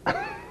 No.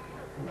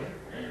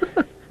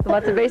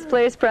 Lots of bass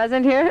players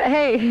present here.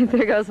 Hey,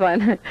 there goes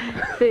one.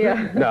 See ya.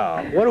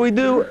 No. What do we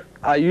do?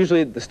 Usually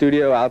at the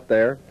studio out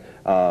there,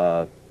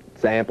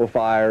 it's the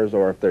amplifiers,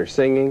 or if they're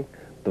singing,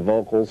 the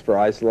vocals for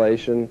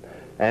isolation.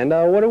 And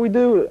what do we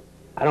do?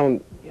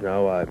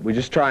 We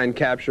just try and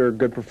capture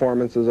good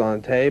performances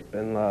on tape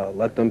and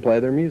let them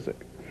play their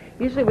music.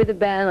 Usually with a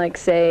band like,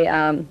 say,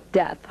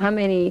 Death, how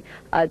many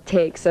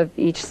takes of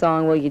each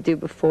song will you do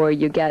before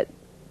you get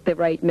the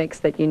right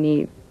mix that you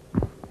need?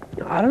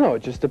 I don't know.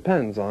 It just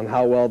depends on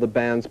how well the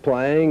band's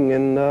playing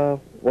and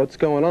what's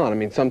going on. I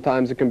mean,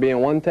 sometimes it can be in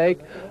one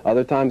take.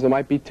 Other times it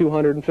might be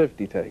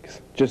 250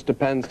 takes. Just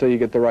depends till you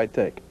get the right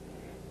take.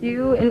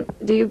 Do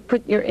you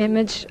put your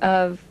image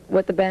of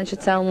what the band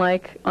should sound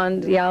like on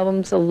the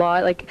albums a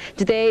lot? Like,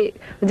 do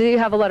you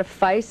have a lot of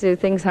fights? Do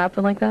things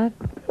happen like that?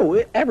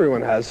 Oh,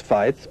 everyone has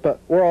fights,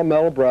 but we're all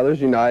metal brothers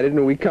united,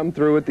 and we come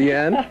through at the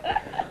end.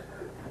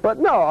 But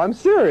no, I'm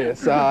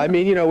serious. I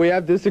mean, we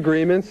have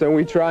disagreements, and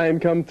we try and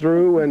come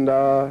through and,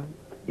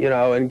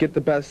 and get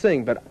the best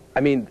thing. But, I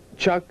mean,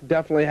 Chuck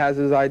definitely has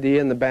his idea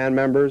and the band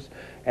members,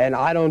 and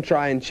I don't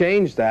try and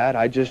change that.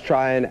 I just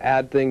try and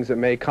add things that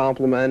may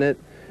complement it.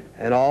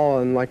 And all,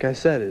 and like I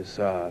said, is,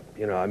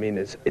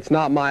 it's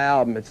not my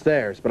album, it's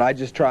theirs, but I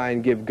just try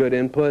and give good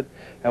input,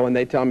 and when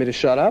they tell me to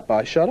shut up,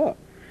 I shut up.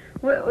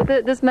 Well,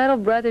 this Metal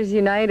Brothers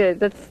United,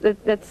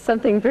 that's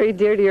something very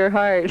dear to your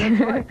heart.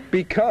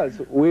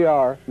 Because we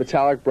are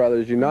Metallic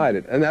Brothers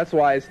United, and that's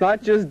why it's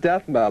not just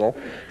death metal.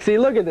 See,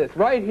 look at this,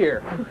 right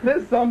here.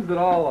 This sums it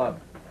all up.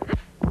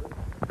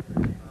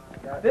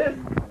 This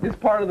is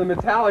part of the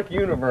Metallic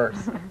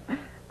universe.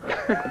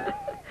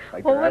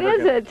 Well, what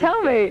is it?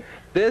 Tell me.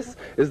 This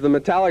is the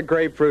metallic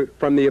grapefruit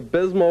from the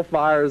abysmal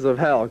fires of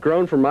hell,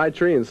 grown from my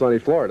tree in sunny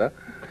Florida.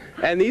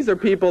 And these are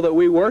people that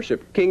we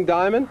worship. King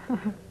Diamond,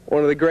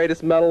 one of the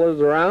greatest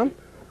metalers around.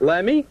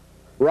 Lemmy,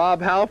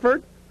 Rob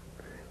Halford,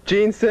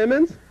 Gene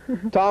Simmons,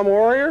 Tom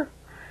Warrior.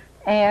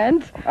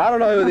 And? I don't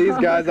know who these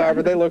guys are,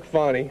 but they look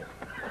funny.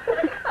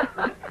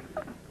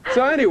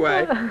 So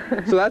anyway,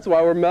 so that's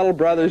why we're Metal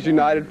Brothers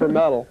United for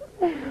Metal.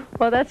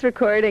 Well, that's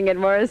recording at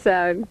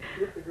Morrisound.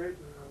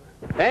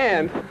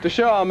 And to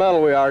show how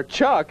metal we are,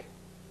 Chuck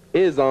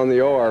is on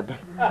the orb.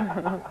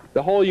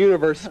 The whole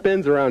universe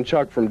spins around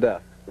Chuck from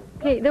Death.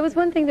 Hey, there was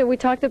one thing that we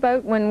talked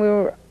about when we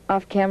were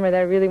off camera that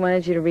I really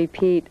wanted you to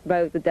repeat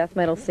about the death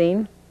metal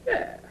scene.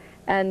 Yeah.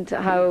 And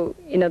how,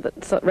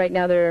 so right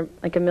now there are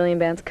like 1 million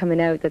bands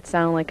coming out that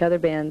sound like other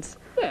bands.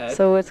 Yeah.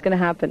 So what's going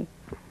to happen?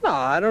 No,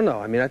 I don't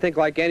know. I mean, I think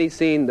like any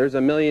scene, there's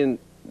 1 million.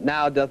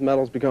 Now death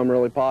metal's become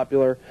really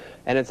popular,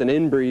 and it's an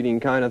inbreeding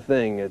kind of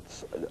thing.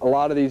 It's a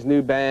lot of these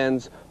new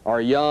bands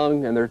are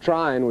young and they're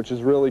trying, which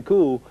is really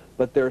cool,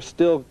 but they're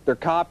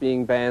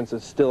copying bands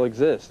that still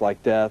exist,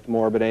 like Death,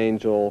 Morbid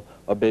Angel,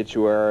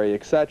 Obituary,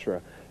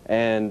 etc.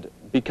 And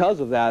because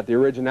of that, the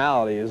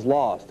originality is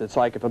lost. It's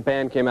like if a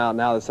band came out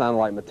now that sounded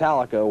like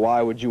Metallica,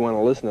 why would you want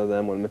to listen to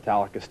them when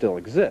Metallica still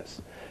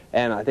exists?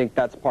 And I think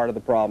that's part of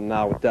the problem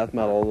now with death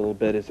metal a little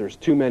bit, is there's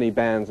too many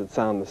bands that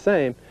sound the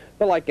same.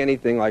 But like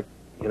anything, like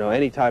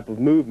any type of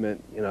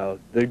movement,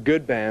 the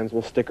good bands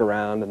will stick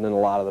around, and then a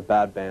lot of the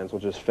bad bands will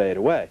just fade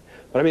away.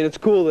 But I mean, it's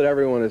cool that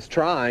everyone is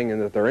trying and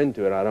that they're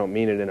into it. I don't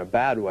mean it in a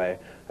bad way.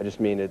 I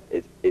just mean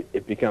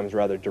it becomes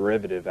rather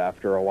derivative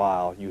after a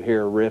while. You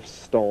hear riffs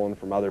stolen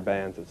from other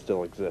bands that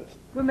still exist.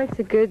 What makes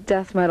a good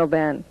death metal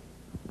band?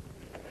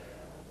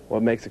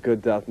 What makes a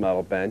good death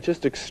metal band?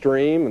 Just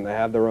extreme, and they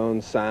have their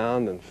own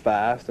sound, and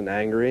fast and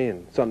angry,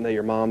 and something that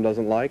your mom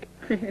doesn't like.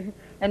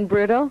 And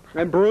brutal?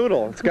 And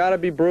brutal. It's got to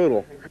be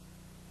brutal.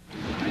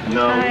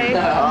 No. Hi.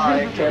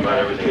 Hi,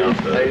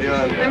 How you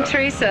doing? I'm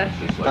Teresa.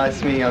 Nice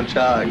to meet you. I'm Chuck.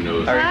 How are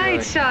you Hi,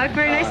 doing? Chuck.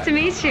 Very nice to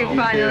meet you,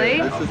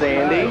 finally. This is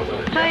Andy.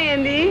 Hi,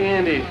 Andy.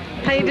 Andy.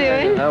 How you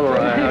doing? I'm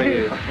alright. How are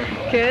you?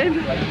 Good.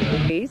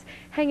 He's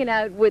hanging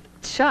out with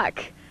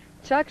Chuck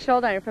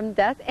Schuldiner from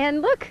Death,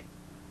 and look,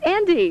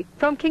 Andy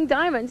from King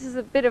Diamond. This is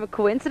a bit of a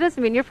coincidence.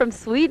 I mean, you're from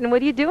Sweden.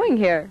 What are you doing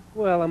here?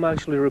 Well, I'm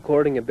actually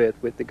recording a bit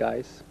with the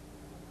guys.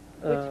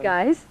 Which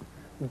guys?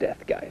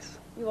 Death guys.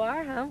 You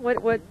are, huh?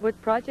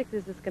 What project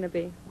is this going to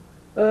be?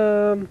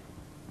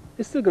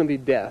 It's still going to be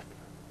Death,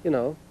 you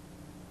know,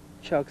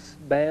 Chuck's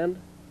band,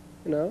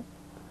 you know.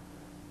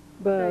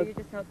 But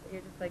So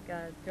you're just like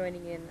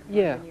joining in.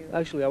 yeah, when you...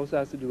 actually, I was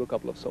asked to do a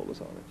couple of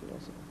solos on it, you know.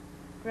 So.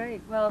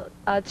 Great. Well,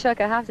 Chuck,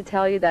 I have to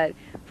tell you that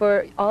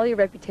for all your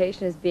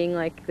reputation as being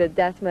like the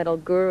death metal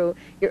guru,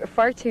 you're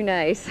far too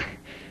nice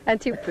and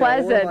too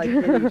pleasant. I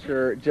wore my kitty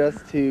shirt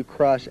just to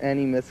crush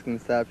any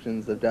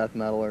misconceptions of death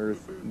metalers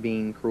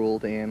being cruel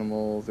to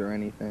animals or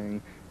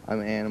anything.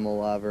 I'm an animal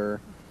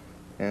lover.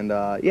 And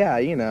yeah,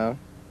 you know,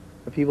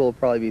 people will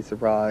probably be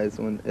surprised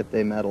if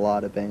they met a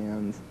lot of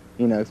bands,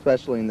 you know,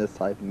 especially in this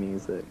type of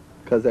music,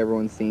 because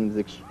everyone seems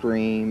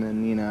extreme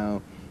and, you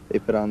know, they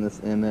put on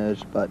this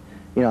image, but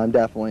you know, I'm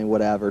definitely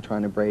whatever,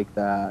 trying to break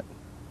that.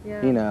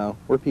 Yeah. You know,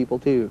 we're people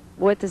too.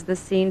 What does the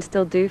scene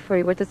still do for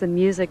you? What does the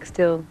music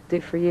still do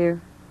for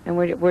you? And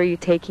where are you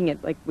taking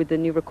it, like with the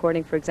new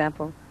recording, for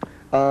example?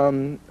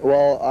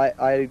 Well,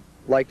 I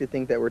like to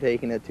think that we're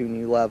taking it to a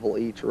new level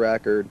each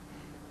record.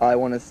 I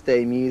want to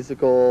stay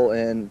musical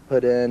and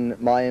put in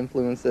my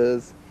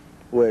influences,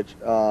 which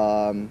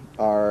have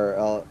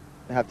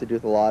to do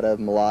with a lot of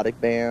melodic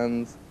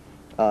bands.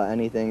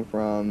 Anything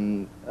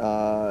from,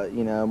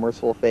 you know,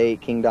 Merciful Fate,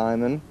 King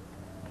Diamond,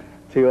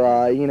 to,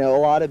 you know, a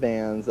lot of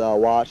bands,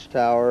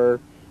 Watchtower,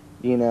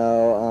 you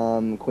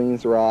know,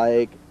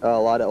 Queensryche, a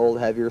lot of old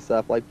heavier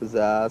stuff like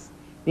Possessed.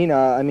 You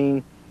know, I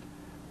mean,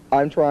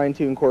 I'm trying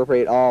to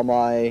incorporate all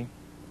my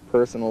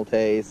personal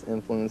tastes,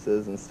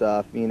 influences and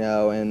stuff, you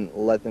know, and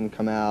let them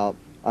come out.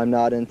 I'm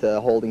not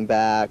into holding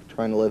back,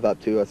 trying to live up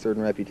to a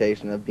certain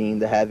reputation of being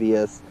the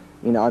heaviest.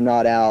 You know, I'm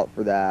not out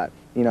for that.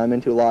 You know, I'm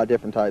into a lot of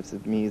different types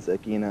of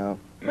music, you know.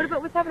 What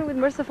about what's happening with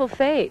Merciful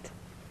Fate?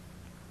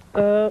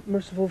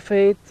 Merciful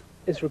Fate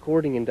is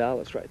recording in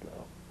Dallas right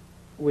now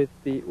with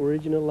the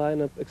original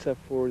lineup except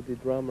for the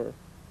drummer.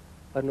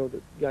 I don't know the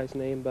guy's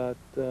name, but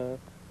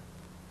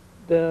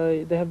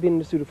they have been in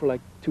the studio for like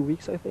 2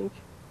 weeks, I think,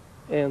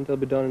 and they'll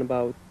be done in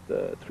about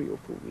 3 or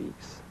 4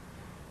 weeks.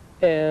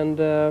 And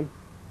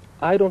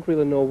I don't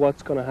really know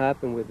what's going to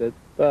happen with it,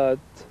 but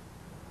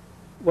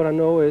what I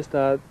know is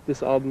that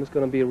this album is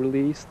going to be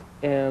released,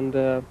 and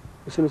as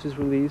soon as it's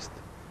released,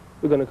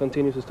 we're going to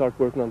continue to start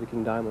working on the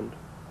King Diamond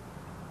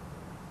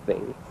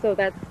thing. So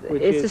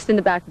it's just in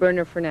the back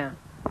burner for now?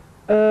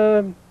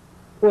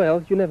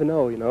 Well, you never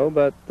know, you know,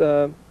 but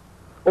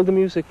all the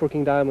music for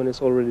King Diamond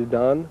is already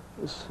done,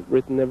 it's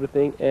written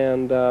everything,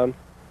 and we'll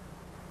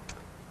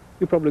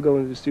probably go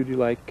into the studio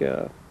like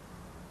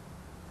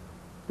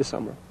this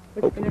summer.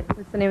 What's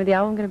the name of the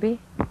album going to be?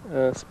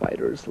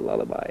 Spider's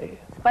Lullaby.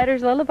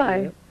 Spider's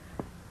Lullaby. Yeah.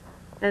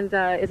 And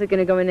is it going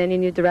to go in any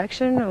new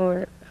direction,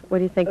 or what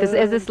do you think? Is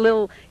this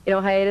little, you know,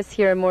 hiatus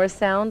here, more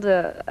sound,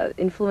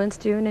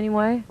 influenced you in any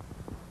way?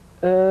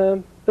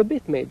 A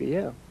bit maybe,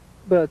 yeah.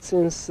 But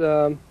since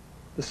the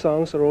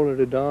songs are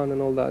already done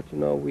and all that, you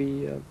know,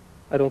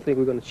 I don't think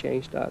we're going to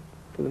change that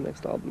for the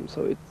next album.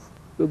 So it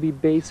will be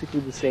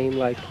basically the same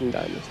like King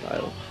Diamond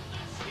style.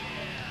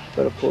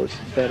 But of course,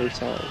 better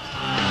songs.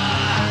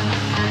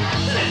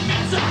 Let me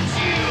touch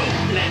you,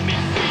 let me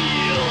feel.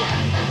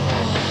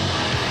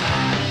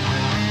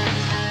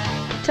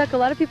 Chuck, a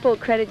lot of people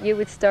credit you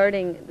with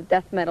starting the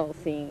death metal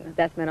scene, the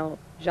death metal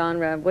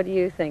genre. What do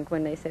you think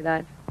when they say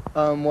that?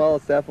 Well,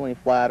 it's definitely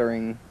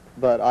flattering,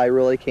 but I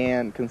really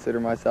can't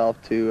consider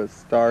myself to have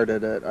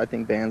started it. I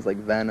think bands like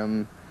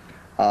Venom,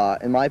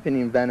 in my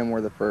opinion, Venom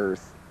were the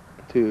first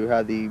to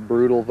have the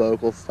brutal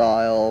vocal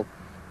style,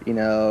 you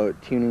know,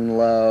 tuning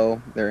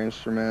low, their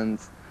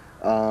instruments,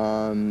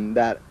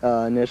 that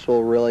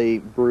initial really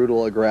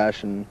brutal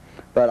aggression.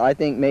 But I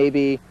think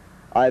maybe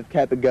I've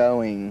kept it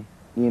going,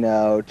 you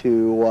know,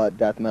 to what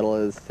death metal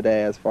is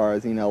today, as far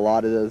as, you know, a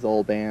lot of those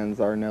old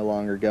bands are no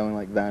longer going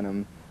like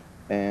Venom.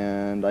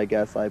 And I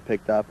guess I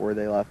picked up where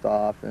they left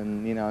off,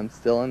 and, you know, I'm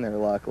still in there,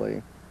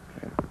 luckily.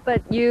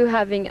 But you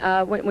having,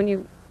 when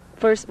you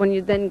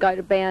then got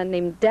a band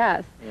named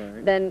Death,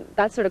 Right. then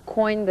that sort of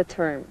coined the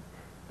term.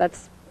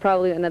 That's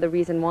probably another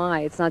reason why.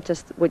 It's not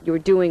just what you were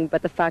doing,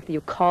 but the fact that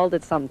you called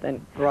it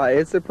something. Right,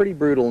 it's a pretty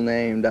brutal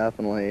name,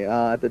 definitely.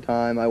 At the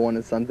time, I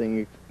wanted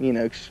something, you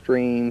know,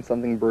 extreme,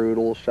 something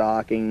brutal,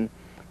 shocking,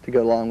 to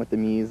go along with the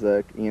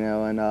music, you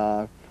know, and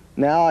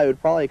now I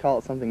would probably call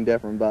it something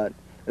different, but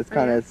it's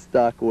kind of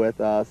stuck with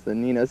us,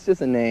 and, you know, it's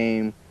just a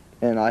name,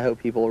 and I hope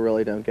people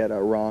really don't get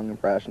a wrong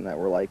impression that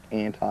we're, like,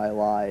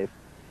 anti-life,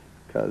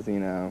 because,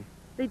 you know...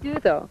 They do,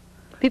 though.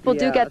 People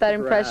do Yeah, get that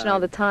it's a impression all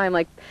the time,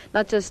 like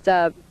not just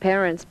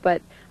parents,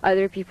 but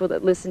other people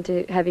that listen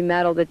to heavy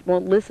metal that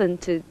won't listen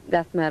to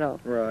death metal.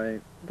 Right.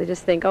 They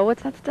just think, oh,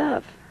 what's that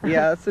stuff?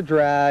 Yeah, it's a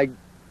drag.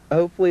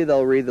 Hopefully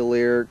they'll read the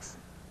lyrics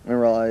and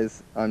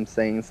realize I'm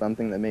saying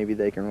something that maybe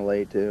they can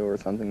relate to or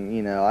something,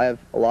 you know. I have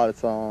a lot of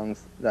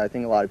songs that I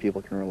think a lot of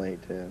people can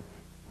relate to.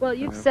 Well,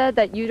 you've said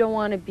that you don't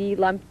want to be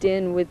lumped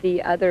in with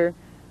the other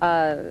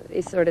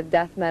sort of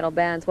death metal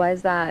bands. Why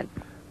is that?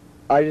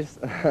 I just,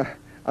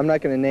 I'm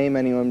not going to name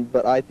anyone,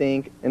 but I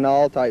think in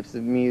all types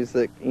of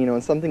music, you know,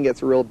 when something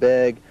gets real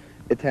big,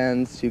 it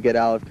tends to get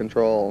out of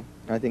control.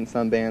 I think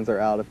some bands are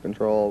out of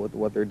control with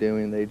what they're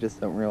doing. They just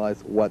don't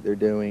realize what they're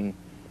doing.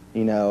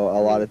 You know,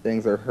 a lot of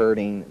things are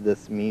hurting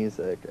this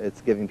music.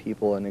 It's giving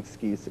people an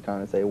excuse to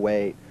kind of say,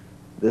 wait,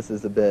 this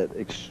is a bit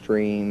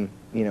extreme.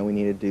 You know, we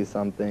need to do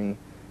something.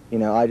 You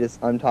know,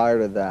 I'm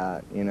tired of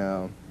that, you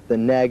know, the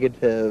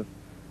negative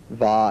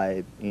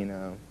vibe, you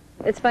know.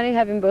 It's funny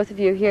having both of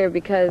you here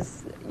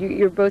because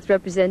you're both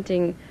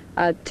representing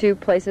two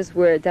places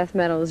where death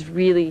metal is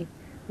really,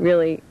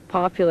 really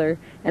popular,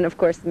 and of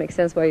course it makes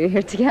sense why you're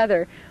here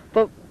together.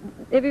 But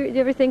do you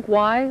ever think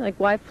why? Like,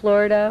 why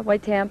Florida? Why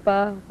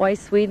Tampa? Why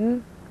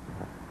Sweden?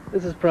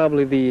 This is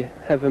probably the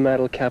heavy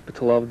metal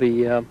capital of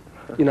the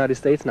United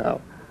States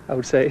now, I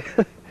would say.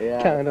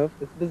 Yeah, kind of.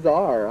 It's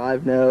bizarre.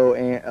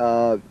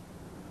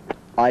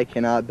 I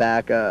cannot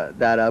back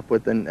that up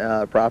with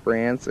a proper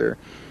answer.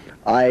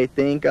 I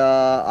think,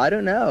 I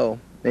don't know.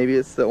 Maybe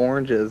it's the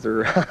oranges,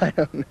 or I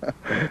don't know,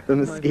 the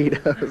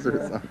mosquitoes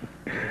or something.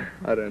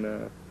 I don't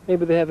know.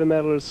 Maybe the heavy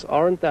metalers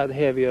aren't that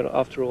heavy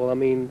after all. I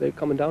mean, they're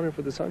coming down here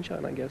for the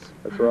sunshine, I guess.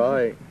 That's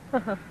right.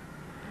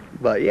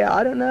 But yeah,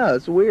 I don't know.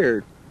 It's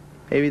weird.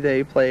 Maybe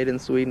they played in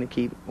Sweden to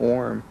keep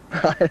warm.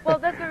 Well,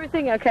 that's what we're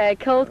thinking. Okay,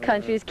 cold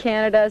countries,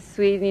 Canada,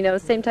 Sweden, you know,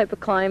 same type of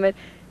climate.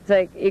 It's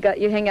like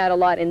you hang out a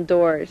lot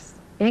indoors.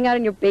 You hang out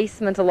in your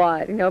basement a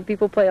lot. You know,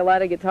 people play a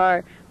lot of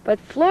guitar. But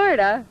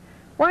Florida,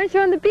 why aren't you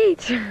on the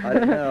beach? I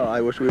don't know.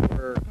 I wish we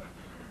were.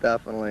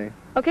 Definitely.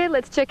 Okay,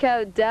 let's check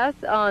out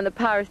Death on the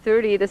Power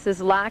 30. This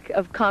is Lack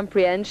of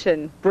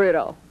Comprehension.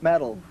 Brutal.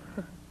 Metal.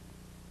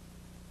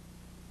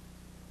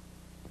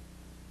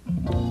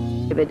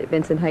 David,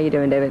 Vincent, how you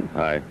doing, David?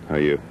 Hi, how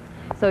are you?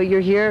 So you're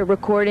here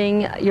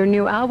recording your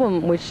new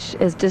album, which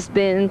has just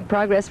been in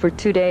progress for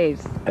 2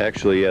 days.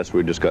 Actually, yes,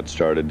 we just got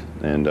started,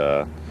 and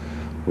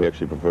we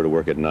actually prefer to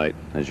work at night,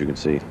 as you can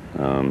see.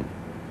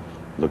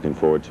 Looking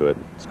forward to it.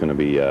 It's going to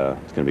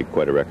be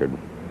quite a record,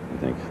 I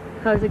think.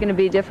 How is it going to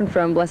be different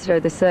from Blessed Are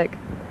the Sick?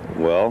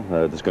 Well,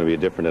 it's going to be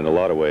different in a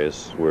lot of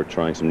ways. We're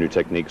trying some new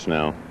techniques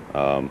now,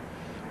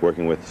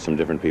 working with some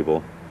different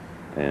people,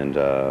 and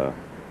I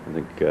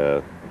think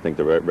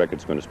the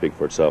record's going to speak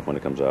for itself when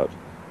it comes out.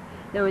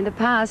 Now, in the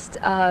past,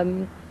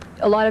 a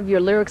lot of your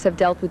lyrics have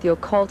dealt with the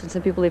occult, and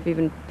some people have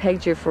even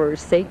pegged you for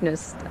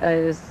Satanist.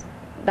 Is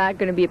that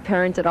going to be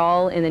apparent at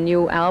all in the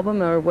new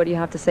album, or what do you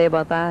have to say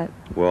about that?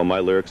 Well,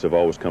 my lyrics have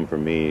always come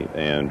from me,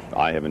 and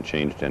I haven't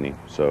changed any,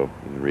 so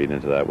you can read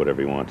into that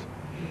whatever you want.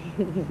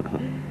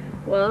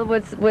 Well,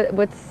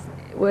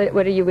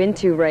 what are you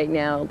into right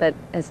now that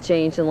has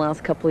changed in the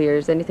last couple of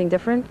years? Anything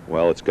different?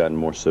 Well, it's gotten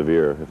more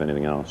severe, if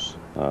anything else.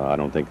 I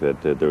don't think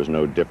that there's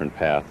no different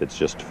path. It's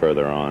just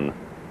further on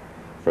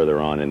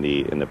in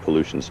the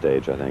pollution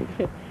stage, I think.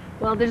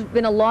 Well, there's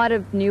been a lot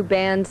of new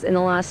bands in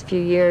the last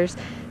few years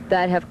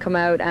that have come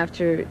out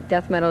after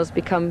death metal has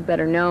become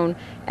better known,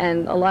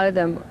 and a lot of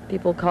them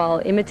people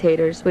call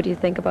imitators. What do you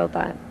think about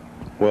that?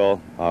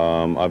 Well,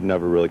 I've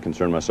never really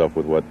concerned myself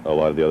with what a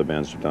lot of the other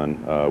bands have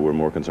done. We're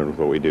more concerned with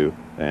what we do,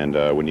 and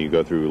when you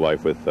go through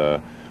life with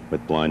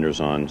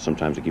blinders on,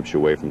 sometimes it keeps you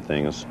away from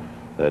things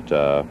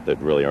that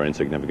really are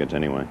insignificant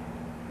anyway.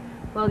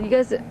 Well, you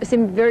guys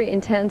seem very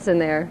intense in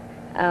there.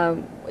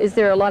 Is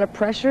there a lot of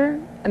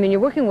pressure? I mean, you're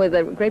working with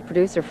a great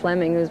producer,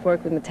 Fleming, who's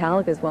worked with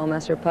Metallica as well,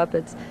 Master of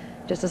Puppets,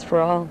 Justice for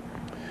All.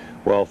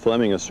 Well,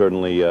 Fleming is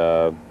certainly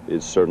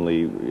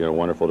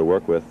wonderful to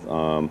work with,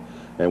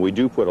 and we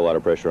do put a lot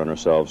of pressure on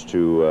ourselves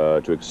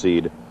to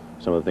exceed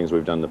some of the things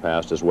we've done in the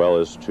past, as well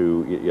as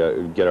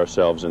to get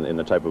ourselves in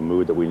the type of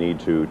mood that we need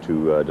to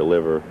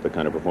deliver the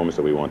kind of performance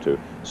that we want to.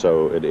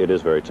 So it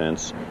is very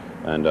tense,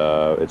 and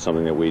it's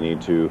something that we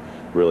need to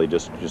really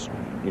just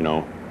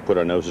put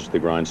our noses to the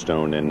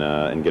grindstone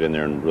and get in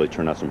there and really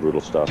turn out some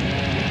brutal stuff.